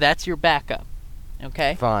 Okay. That's your backup.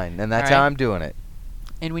 Okay. Fine. And that's All how right. I'm doing it.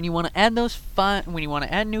 And when you want to add when you want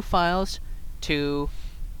to add new files to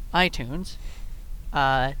iTunes,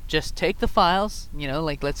 just take the files.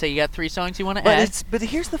 Like let's say you got 3 songs you want to add. But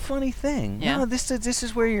here's the funny thing. Yeah. No, this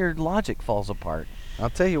is where your logic falls apart.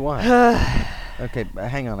 I'll tell you why. Okay,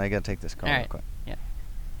 hang on. I gotta take this call All real right. quick. Yeah.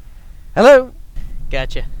 Hello.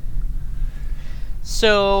 Gotcha.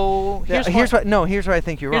 So here's Here's why I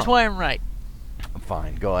think you're here's wrong. why I'm right.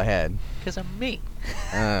 Fine. Go ahead. Because I'm me.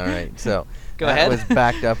 All right, so Go that ahead. was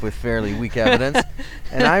backed up with fairly weak evidence,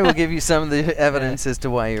 and I will give you some of the evidence as to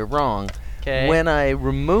why you're wrong. Okay. When I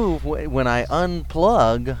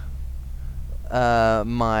unplug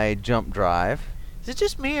my jump drive, Is it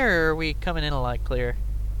just me, or are we coming in a lot clearer?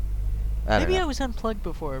 I don't Maybe know. I was unplugged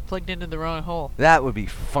before, plugged into the wrong hole. That would be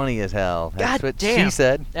funny as hell. That's God what damn. she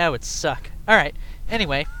said. That would suck. All right.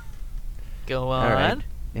 Anyway, go on. right.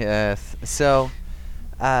 Yes. So,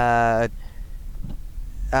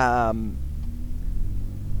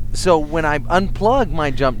 so when I unplug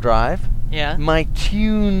my jump drive, Yeah. my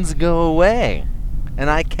tunes go away, and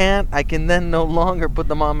I can then no longer put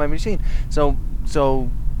them on my machine. So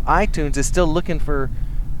iTunes is still looking for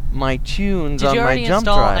my tunes Did on you my already jump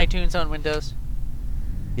install drive. iTunes on Windows?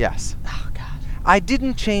 Yes. Oh God. I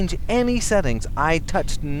didn't change any settings. I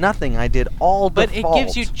touched nothing. I did all But default. it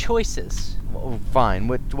gives you choices. Oh, fine.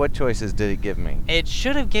 What choices did it give me? It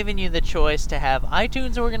should have given you the choice to have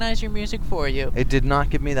iTunes organize your music for you. It did not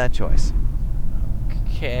give me that choice.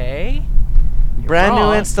 Okay. You're Brand new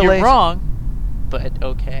wrong. installation. You're wrong, but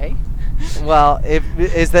okay. Well,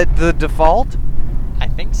 is that the default? I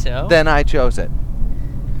think so. Then I chose it.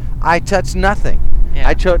 I touched nothing. Yeah.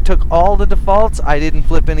 I took all the defaults. I didn't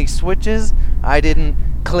flip any switches. I didn't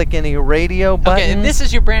click any radio buttons. Okay, and this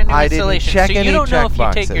is your brand new I didn't installation, check so you any don't know if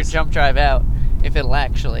you take your checkboxes. jump drive out, if it'll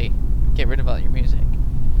actually get rid of all your music.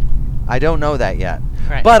 I don't know that yet.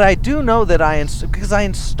 Right. But I do know that because I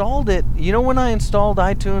installed it. You know when I installed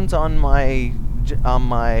iTunes on my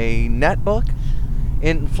netbook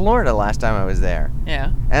in Florida last time I was there,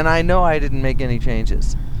 Yeah. and I know I didn't make any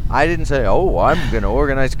changes. I didn't say, "Oh, I'm going to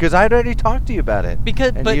organize," because I'd already talked to you about it.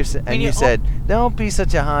 Because, And but you, when you said, "Don't be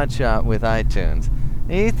such a hotshot with iTunes.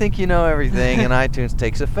 You think you know everything," and iTunes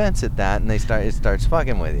takes offense at that, and it starts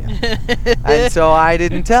fucking with you. And so I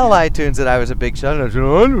didn't tell iTunes that I was a big shot. I said, I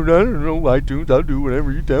don't know iTunes. I'll do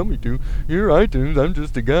whatever you tell me to. You're iTunes. I'm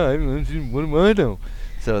just a guy. What do I know?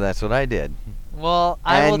 So that's what I did. well,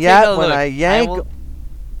 I will And take yet, a look. when I yank will-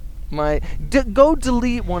 go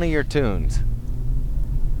delete one of your tunes.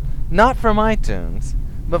 Not from iTunes,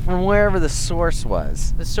 but from wherever the source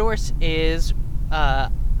was. the source is the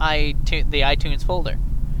iTunes folder.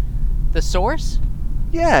 The source?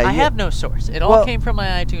 Yeah. I have no source. It all Well- came from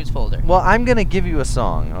my iTunes folder. Well, I'm gonna give you a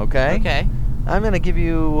song, okay? Okay. I'm gonna give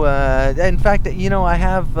you. In fact, I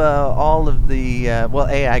have all of the.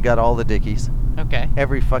 I got all the Dickies. Okay.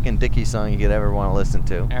 Every fucking Dickie song you could ever want to listen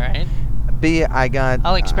to. All right. B, I got.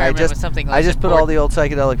 I'll experiment I just, with something I less just put all the important. old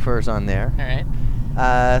psychedelic furs on there. All right.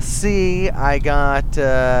 C, I got.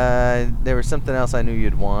 There was something else I knew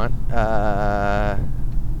you'd want.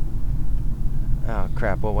 Oh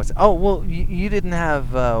crap! What was it? Oh well, you didn't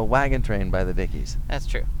have "Wagon Train" by the Dickies, That's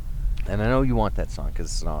true. and I know you want that song because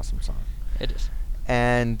it's an awesome song. It is.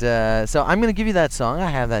 And so I'm gonna give you that song. I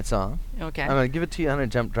have that song. Okay. I'm gonna give it to you on a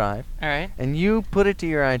jump drive, All right. and you put it to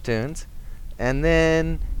your iTunes, and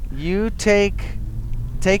then you take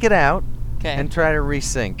it out Okay. and try to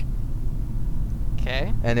resync,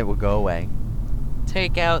 Okay. and it will go away.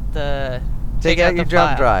 Take out the. Take out your the jump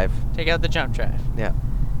file. drive. Take out the jump drive Yeah,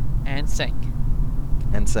 and sync,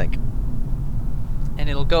 and sync. and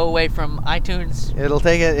it'll go away from iTunes. It'll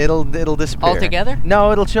take it. It'll disappear Altogether?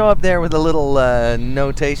 No, it'll show up there with a little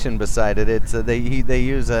notation beside it. It's they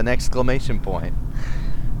use an exclamation point,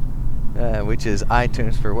 which is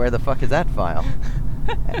iTunes for where the fuck is that file?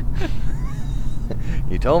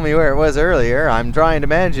 You told me where it was earlier. I'm trying to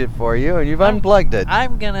manage it for you, and you've unplugged it.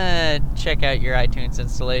 I'm gonna check out your iTunes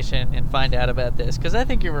installation and find out about this because I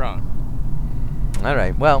think you're wrong. All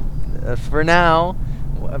right. Well, for now,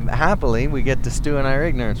 happily, we get to stew in our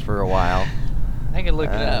ignorance for a while. I can look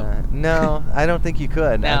it up. No, I don't think you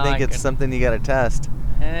could. No, I think I it's couldn't. something you got to test.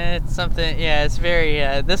 It's something. Yeah, it's very.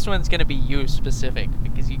 This one's gonna be you specific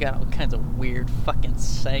because you got all kinds of weird fucking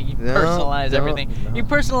say. You No, personalize don't, everything. no. You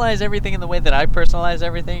personalize everything in the way that I personalize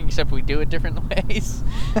everything, except we do it different ways.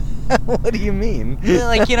 What do you mean?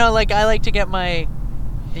 Like like I like to get my.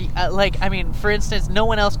 For instance, no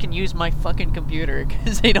one else can use my fucking computer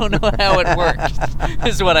because they don't know how it works.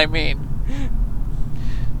 Is what I mean.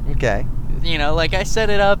 Okay. I set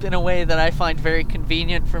it up in a way that I find very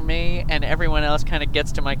convenient for me, and everyone else kind of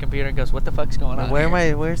gets to my computer and goes, "What the fuck's going on?" Where am here?"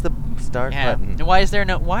 I? Where's the start Yeah. button?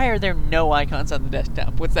 And why are there no icons on the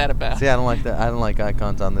desktop? What's that about? See, I don't like that. I don't like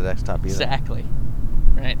icons on the desktop either. Exactly.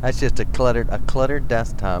 Right. That's just a cluttered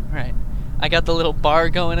desktop. Right. I got the little bar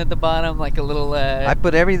going at the bottom, like a little I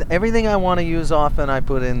put everything I want to use often. I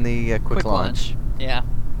put in the quick launch. Yeah.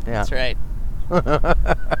 Yeah. That's right.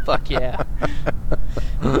 Fuck yeah.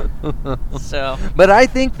 So. But I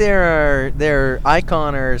think there are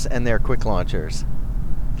iconers and there are quick launchers.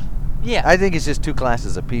 Yeah. I think it's just two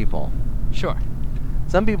classes of people. Sure.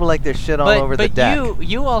 Some people like their shit all over the But deck.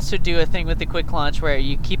 you also do a thing with the quick launch where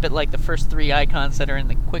you keep it like the first 3 icons that are in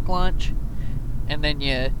the quick launch, and then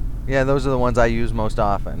you Yeah, those are the ones I use most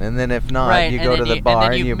often. And then if not, right, you and go then to the bar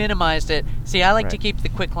and then you you minimized it. See, I like to Right. keep the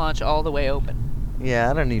quick launch all the way open. Yeah,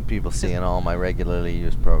 I don't need people seeing all my regularly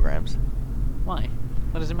used programs. Why?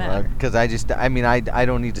 What does it matter? Because I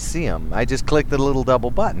don't need to see them. I just click the little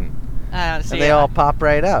double button, See, and they all pop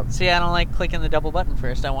right up, See, I don't like clicking the double button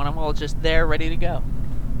first. I want them all just there, ready to go.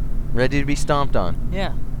 ready to be stomped on.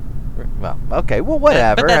 Yeah. Well, okay, well,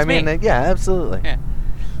 whatever. that's I mean, me. yeah, absolutely. Yeah.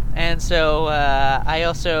 And so I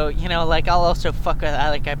also, like I'll also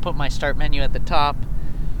I put my start menu at the top.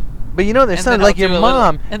 But you know, there's And something then like I'll your do a little-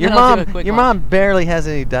 mom. and Your then I'll do mom. a quick Your launch. mom barely has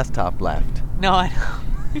any desktop left. No, I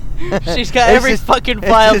know. She's got It's every just- fucking it's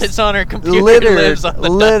file just that's on her computer littered, lives on the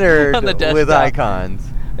littered on the desktop. with icons.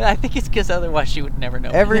 I think it's because otherwise she would never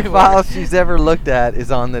know. where Every they file were. she's ever looked at is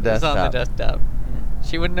on the It's desktop. on the desktop.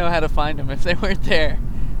 She wouldn't know how to find them if they weren't there.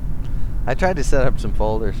 I tried to set up some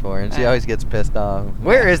folders for her, and she Ah. always gets pissed off.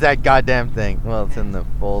 Where is that goddamn thing? Well, it's in the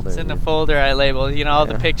folder. It's in the folder I labeled. All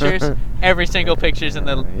the pictures. Every single picture's in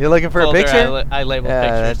the. You're looking for a folder picture? I labeled Yeah,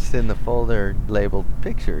 pictures. that's in the folder labeled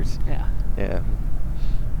pictures. Yeah, Yeah.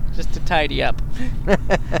 just to tidy up.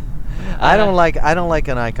 I don't like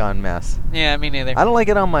an icon mess. Yeah, me neither. I don't like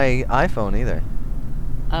it on my iPhone either.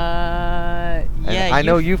 Yeah. And I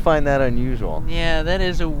know you find that unusual. Yeah, that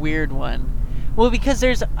is a weird one. Well, because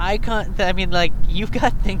there's you've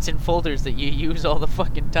got things in folders that you use all the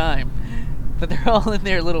fucking time, but they're all in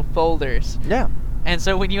their little folders. Yeah. And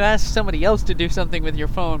so when you ask somebody else to do something with your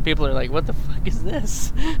phone, people are like, "What the fuck is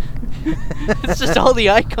this?" It's just all the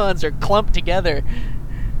icons are clumped together.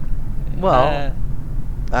 Well,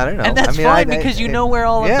 I don't know. and that's I mean, fine because you know where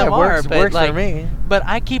all of them it works, are. But works like, for me. But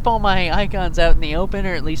I keep all my icons out in the open,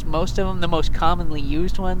 or at least most of them, the most commonly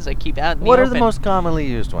used ones, I keep out in the What open. are the most commonly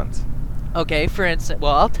used ones? Okay, for instance,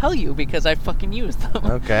 well, I'll tell you because I fucking use them.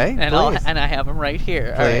 Okay, and please. and I have them right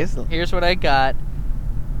here. All right, Please. here's what I got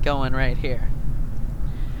going right here.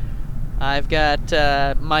 I've got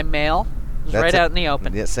my mail is That's right it. out in the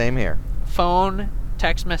open. Yeah, same here. Phone,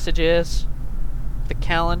 text messages, the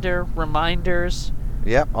calendar, reminders,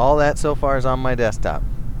 Yep, all that so far is on my desktop.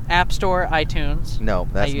 App Store, iTunes. No,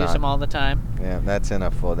 that's I use not. them all the time. Yeah, that's in a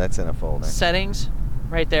folder. Settings,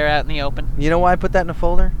 right there out in the open. You know why I put that in a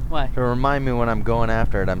folder? Why? To remind me when I'm going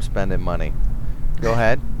after it, I'm spending money. Go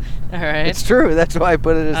ahead. All right. It's true. That's why I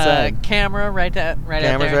put it aside. Camera, right out there.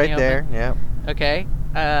 Camera's in right the there. open. Yeah. Okay.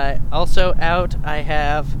 Also out, I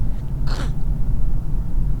have.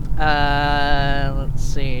 Let's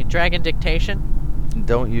see. Dragon Dictation.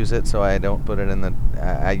 Don't use it, so I don't put it in the.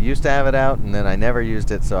 I used to have it out, and then I never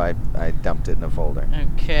used it, so I dumped it in a folder.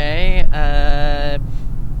 Okay.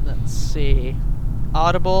 Let's see.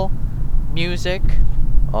 Audible, music.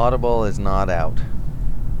 Audible is not out.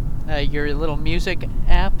 Your little music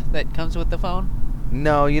app that comes with the phone.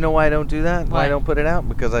 No, you know why I don't do that? Why I Why? don't put it out?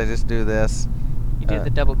 Because I just do this. You do the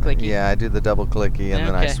double clicky. Yeah, I do the double clicky, and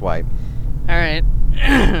then I Okay. swipe. All right.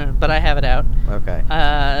 But I have it out. Okay.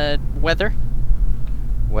 Weather.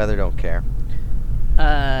 Weather don't care.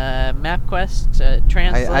 MapQuest.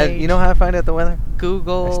 Translate. You know how I find out the weather?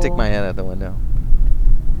 Google. I stick my head out the window.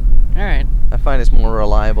 All right. I find it's more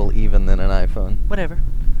reliable even than an iPhone. Whatever.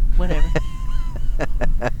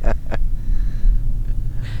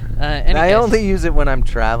 And I only use it when I'm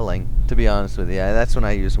traveling, to be honest with you. That's when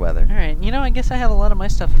I use weather. All right. I guess I have a lot of my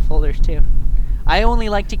stuff in folders too. I only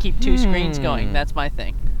like to keep 2 screens going. That's my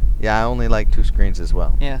thing. Yeah, I only like 2 screens as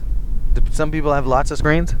well. Yeah. Do some people have lots of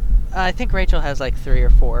screens? I think Rachel has like 3 or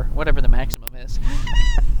 4, whatever the maximum is.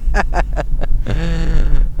 I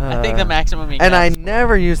think the maximum you And got I is 4.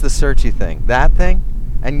 never use the searchy thing, that thing,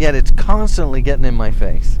 and yet it's constantly getting in my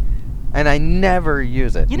face. And I never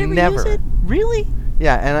use it. You never use it? Really?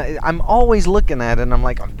 Yeah, and I'm always looking at it, and I'm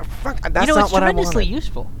like, oh, fuck, that's not it's what I tremendously wanted.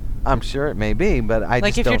 useful. I'm sure it may be, but I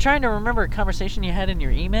Like just if don't. you're trying to remember a conversation you had in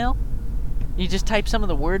your email, you just type some of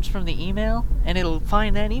the words from the email, and it'll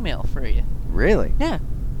find that email for you. Really? Yeah.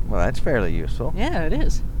 Well, that's fairly useful, Yeah, it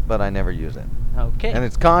is. but I never use it. Okay. And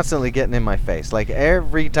it's constantly getting in my face. Like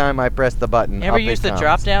every time I press the button, Ever up it use the comes.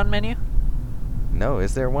 drop-down menu? No,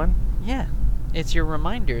 is there one? Yeah. It's your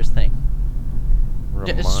reminders thing.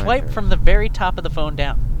 Just swipe Reminders. from the very top of the phone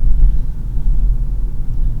down.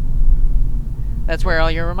 That's where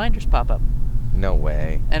all your reminders pop up. No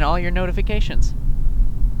way. And all your notifications.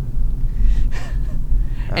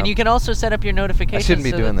 And you can also set up your I notifications. shouldn't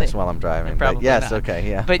be so doing that this they- while I'm driving. Probably But yes, not. okay,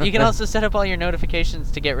 yeah. But you can also set up all your notifications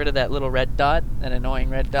to get rid of that little red dot, that annoying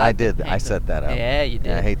red dot. I did. that I hangs set up. that up. Yeah, you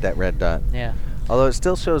did. I hate that red dot. Yeah. Although it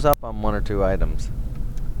still shows up on 1 or 2 items.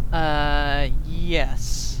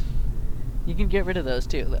 Yes. You can get rid of those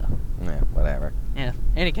too, though. Yeah, whatever. Yeah.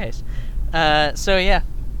 Any case. So yeah,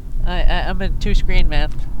 I'm a 2-screen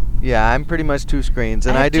man. Yeah, I'm pretty much 2 screens,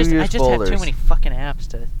 and I do use I just folders. have too many fucking apps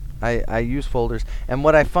to. I use folders, and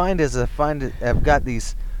what I find is I've got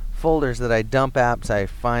these folders that I dump apps I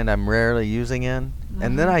find I'm rarely using in,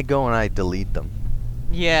 and then I go and I delete them.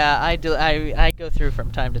 Yeah, I go through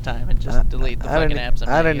from time to time and just delete the fucking apps.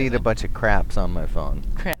 I don't need a bunch of craps on my phone.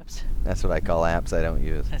 Craps. That's what I call apps I don't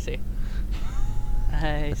use. I see.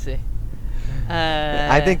 I see.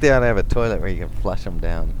 I think they ought to have a toilet where you can flush them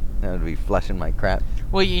down. That would be flushing my crap.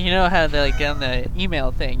 Well, you know how on the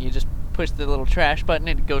email thing, you just push the little trash button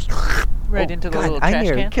and it goes right into the God, little trash I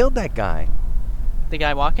nearly can. killed that guy. The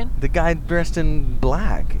guy walking? The guy dressed in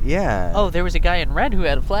black. Yeah. Oh, there was a guy in red who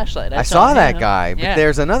had a flashlight. I saw that him. guy, but Yeah.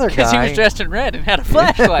 there's another guy. Because he was dressed in red and had a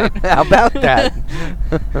flashlight. How about that?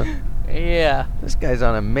 Yeah. This guy's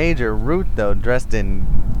on a major route, though, dressed in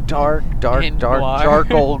dark In noir.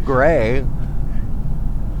 charcoal gray.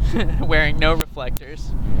 Wearing no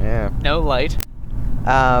reflectors, Yeah. no light.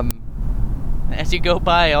 As you go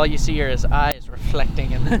by, all you see are his eyes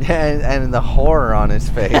reflecting in the. and the horror on his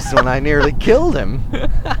face when I nearly killed him.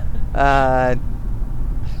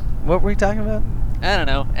 What were we talking about? I don't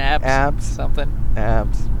know. Apps. Apps. Something.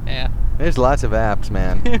 Apps. Yeah. There's lots of apps,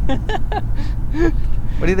 man.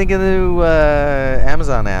 What do you think of the new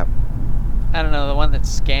Amazon app? I don't know, the one that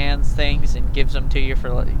scans things and gives them to you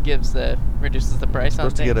reduces the price on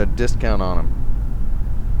Supposed to things. get a discount on them.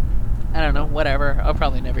 I don't know, whatever. I'll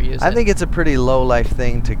probably never use it. I think it's a pretty low life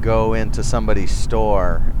thing to go into somebody's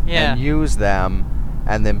store Yeah. and use them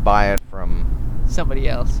and then buy it from somebody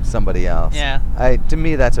else. somebody else. Yeah. To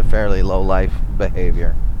me, that's a fairly low life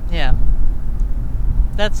behavior. Yeah.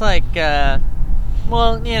 That's like,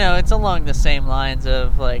 well, it's along the same lines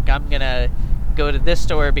of, like, I'm going to go to this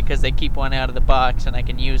store because they keep one out of the box and I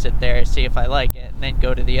can use it there, see if I like it, and then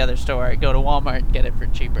go to the other store, go to Walmart and get it for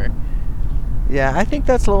cheaper. Yeah, I think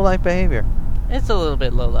that's low life behavior. It's a little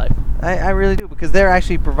bit low life. I really do, because they're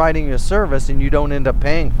actually providing you a service and you don't end up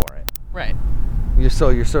paying for it. Right. You're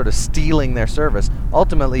sort of stealing their service.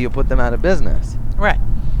 Ultimately, you put them out of business. Right.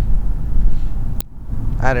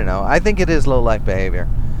 I don't know. I think it is low life behavior.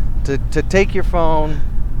 To take your phone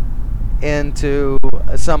into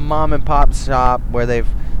some mom and pop shop where they've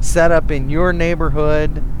set up in your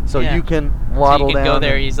neighborhood so Yeah. you can waddle so you can down go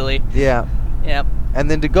there and- easily. Yeah. Yep.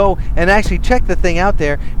 And then to go and actually check the thing out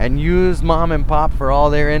there and use mom and pop for all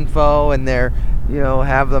their info and their,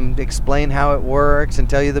 have them explain how it works and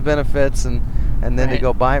tell you the benefits and then to Right.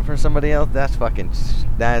 go buy it from somebody else, that's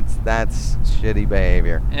that's shitty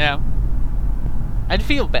behavior. Yeah. I'd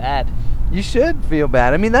feel bad. You should feel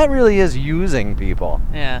bad. I mean, that really is using people.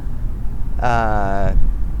 Yeah. I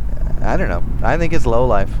don't know. I think it's low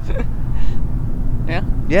life. Yeah.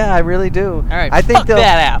 Yeah, I really do. All right. I think fuck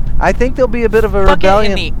that app. I think there'll be a bit of a Fuck it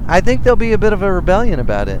in rebellion. I think there'll be a bit of a rebellion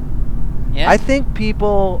about it. Yeah. I think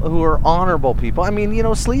people who are honorable people. I mean,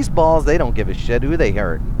 sleazeballs, they don't give a shit who they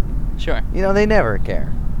hurt. Sure. They never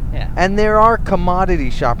care. Yeah. And there are commodity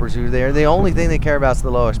shoppers who are there. The only thing they care about is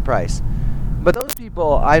the lowest price. But those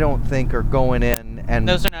people, I don't think, are going in and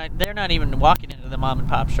They're not even walking into the mom and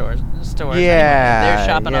pop stores anymore. yeah, They're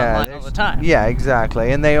shopping yeah, online all the time. Yeah,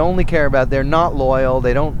 exactly. And they only care about. They're not loyal.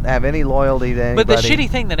 They don't have any loyalty to anybody. But the shitty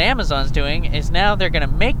thing that Amazon's doing is now they're going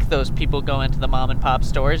to make those people go into the mom and pop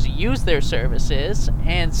stores, use their services,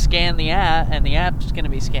 and scan the app, and the app's going to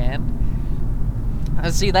be scanned.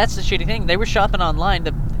 See, that's the shitty thing. They were shopping online.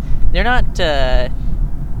 They're not.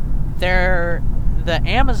 The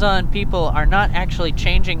Amazon people are not actually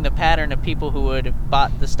changing the pattern of people who would have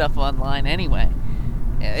bought the stuff online anyway.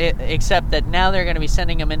 Except that now they're going to be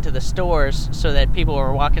sending them into the stores so that people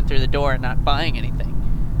are walking through the door and not buying anything.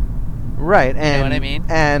 Right, and You know what I mean?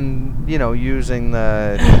 And using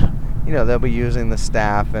the, they'll be using the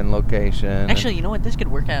staff and location. Actually, you know what? This could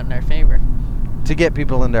work out in our favor. to get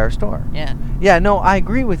people into our store. Yeah. Yeah, no, I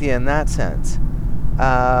agree with you in that sense.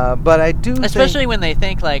 But I do Especially think, when they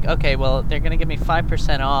think like, okay, well, they're going to give me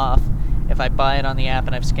 5% off if I buy it on the app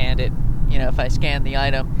and I've scanned it, if I scan the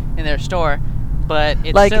item in their store. But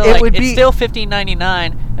it's Like, still it would it's be- still $15.99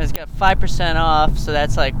 and it's got 5% off, so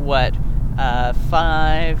that's like what?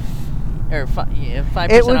 5 or 5%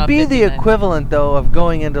 it would off be the $59. equivalent though of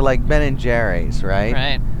going into like Ben and Jerry's, right?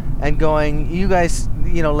 Right. And going, you guys,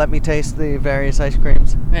 let me taste the various ice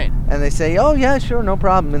creams. Right. And they say, oh yeah, sure, no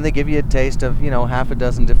problem. And they give you a taste of, half a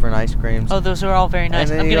dozen different ice creams. Oh, those are all very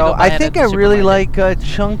nice. And I'm then, going to go buy I it think at I the really supermarket. like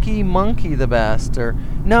Chunky Monkey the best. Or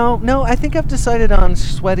no, I think I've decided on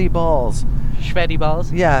Sweaty Balls. Schvetty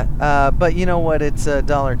balls. Yeah, but you know what? It's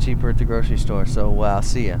 $1 cheaper at the grocery store, so I'll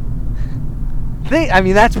see ya. I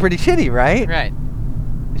mean, that's pretty shitty, right? Right.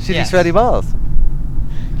 Shitty Yes. sweaty balls.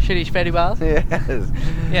 Shitty Schvetty balls. Yes.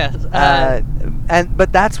 Yes.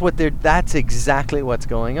 But that's exactly what's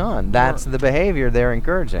going on. That's the behavior they're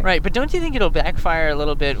encouraging. Right, but don't you think it'll backfire a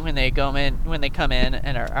little bit when they come in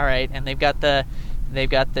and are all right, and they've got the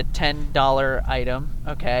 $10 item,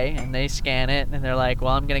 okay, and they scan it and they're like,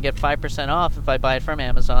 well, I'm gonna get 5% off if I buy it from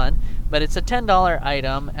Amazon, but it's a $10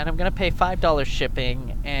 item and I'm gonna pay $5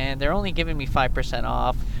 shipping, and they're only giving me 5%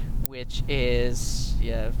 off, which is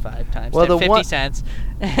 5 times Well, 10, the 50 cents.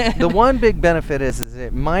 The one big benefit is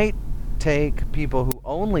it might take people who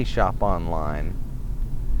only shop online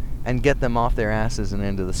and get them off their asses and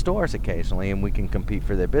into the stores occasionally, and we can compete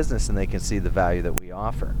for their business, and they can see the value that we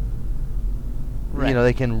offer. Right. You know,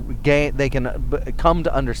 they can come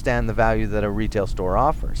to understand the value that a retail store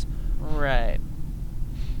offers. Right.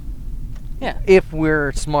 Yeah. If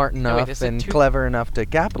we're smart wait, enough is it and two- clever enough to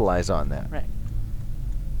capitalize on that. Right.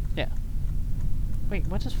 Yeah. Wait,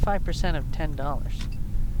 what is 5% of $10?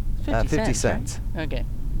 50 cents. cents. Right? Okay.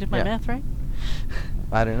 Did my Yeah. math right?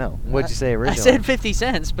 I don't know. What'd you say I originally? said 50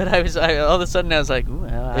 cents, but all of a sudden I was like, ooh,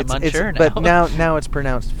 I'm unsure now. But now it's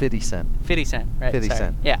pronounced 50 cent. 50 cent, right? 50 sorry.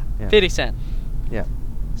 cent. Yeah, Yeah. 50 cent. Yeah.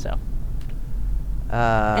 So,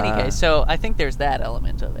 any case, so I think there's that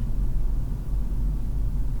element of it.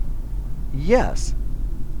 Yes.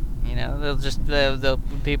 You know, they'll just the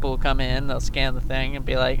people will come in, they'll scan the thing and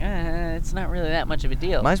be like, it's not really that much of a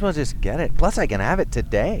deal. Might as well just get it. Plus, I can have it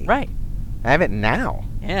today. Right. I have it now.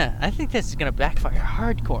 Yeah, I think this is gonna backfire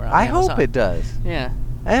hardcore on I Amazon. hope it does. Yeah.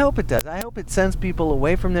 I hope it does. I hope it sends people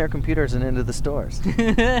away from their computers and into the stores.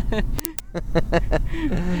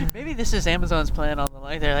 Maybe this is Amazon's plan all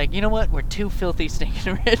along. They're like, you know what? We're too filthy,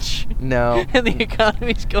 stinking rich. No. And the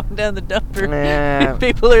economy's going down the dumper. Nah.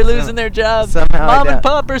 People are losing their jobs. Somehow I Mom and doubt-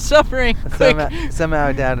 pop are suffering. Quick. Somehow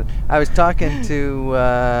I doubt it. I was talking to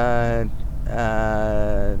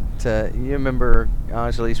you remember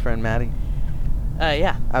Anjali's friend Maddie?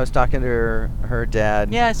 Yeah. I was talking to her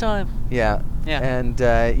dad. Yeah, I saw him. Yeah. Yeah. And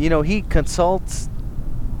he consults.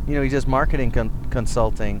 He does marketing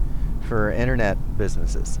consulting for internet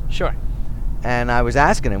businesses. Sure. And I was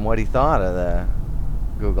asking him what he thought of the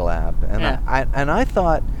Google app, and Yeah. I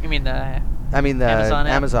thought, You mean the I mean the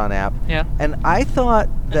Amazon app? app, Yeah. and I thought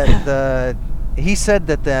that he said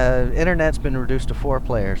that the internet's been reduced to 4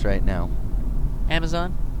 players right now.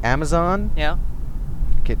 Amazon? Amazon, Yeah.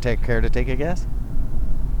 care to take a guess?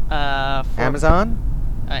 For, Amazon,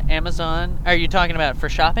 Amazon. Are you talking about for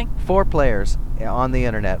shopping? 4 players on the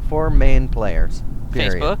internet, 4 main players.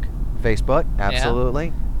 Period. Facebook,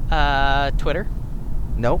 absolutely. Twitter?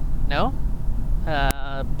 Nope. No.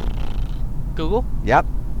 Google? Yep.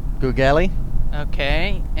 Google.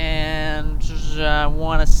 Okay. And I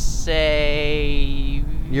want to say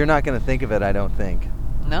You're not going to think of it, I don't think.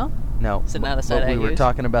 no. No. Is it not a But site I we were use?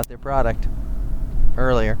 talking about their product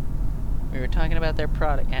earlier. We were talking about their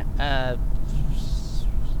product.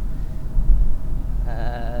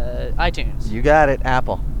 iTunes. You got it,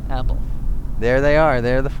 Apple. Apple. There they are.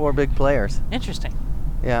 They're the 4 big players. Interesting.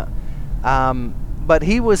 Yeah. But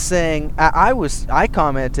he was saying, I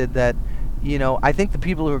commented that, I think the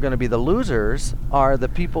people who are going to be the losers are the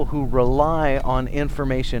people who rely on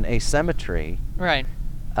information asymmetry Right.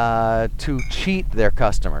 to cheat their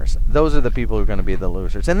customers. Those are the people who are going to be the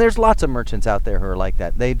losers. And there's lots of merchants out there who are like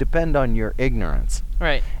that. They depend on your ignorance.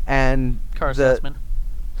 Right. And Car the- salesman.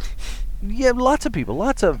 Yeah, lots of people,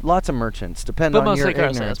 lots of merchants depend But on your mostly car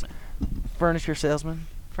ignorance. salesman. Furniture salesman,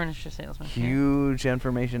 Furniture salesman. yeah. huge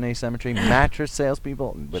information asymmetry. Mattress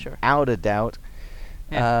salespeople, Sure. without a doubt.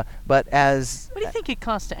 Yeah. But as What do you think it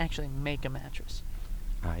costs to actually make a mattress?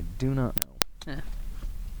 I do not know, but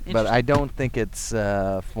Interesting. I don't think it's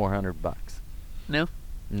 $400. No?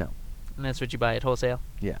 No. And that's what you buy at wholesale?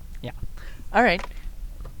 Yeah. Yeah. All right.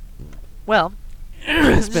 Well,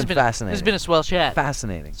 It's this has been fascinating. This has been a swell chat.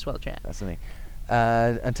 Fascinating. Swell chat. Fascinating.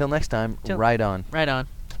 Until next time, Till- right on. Right on.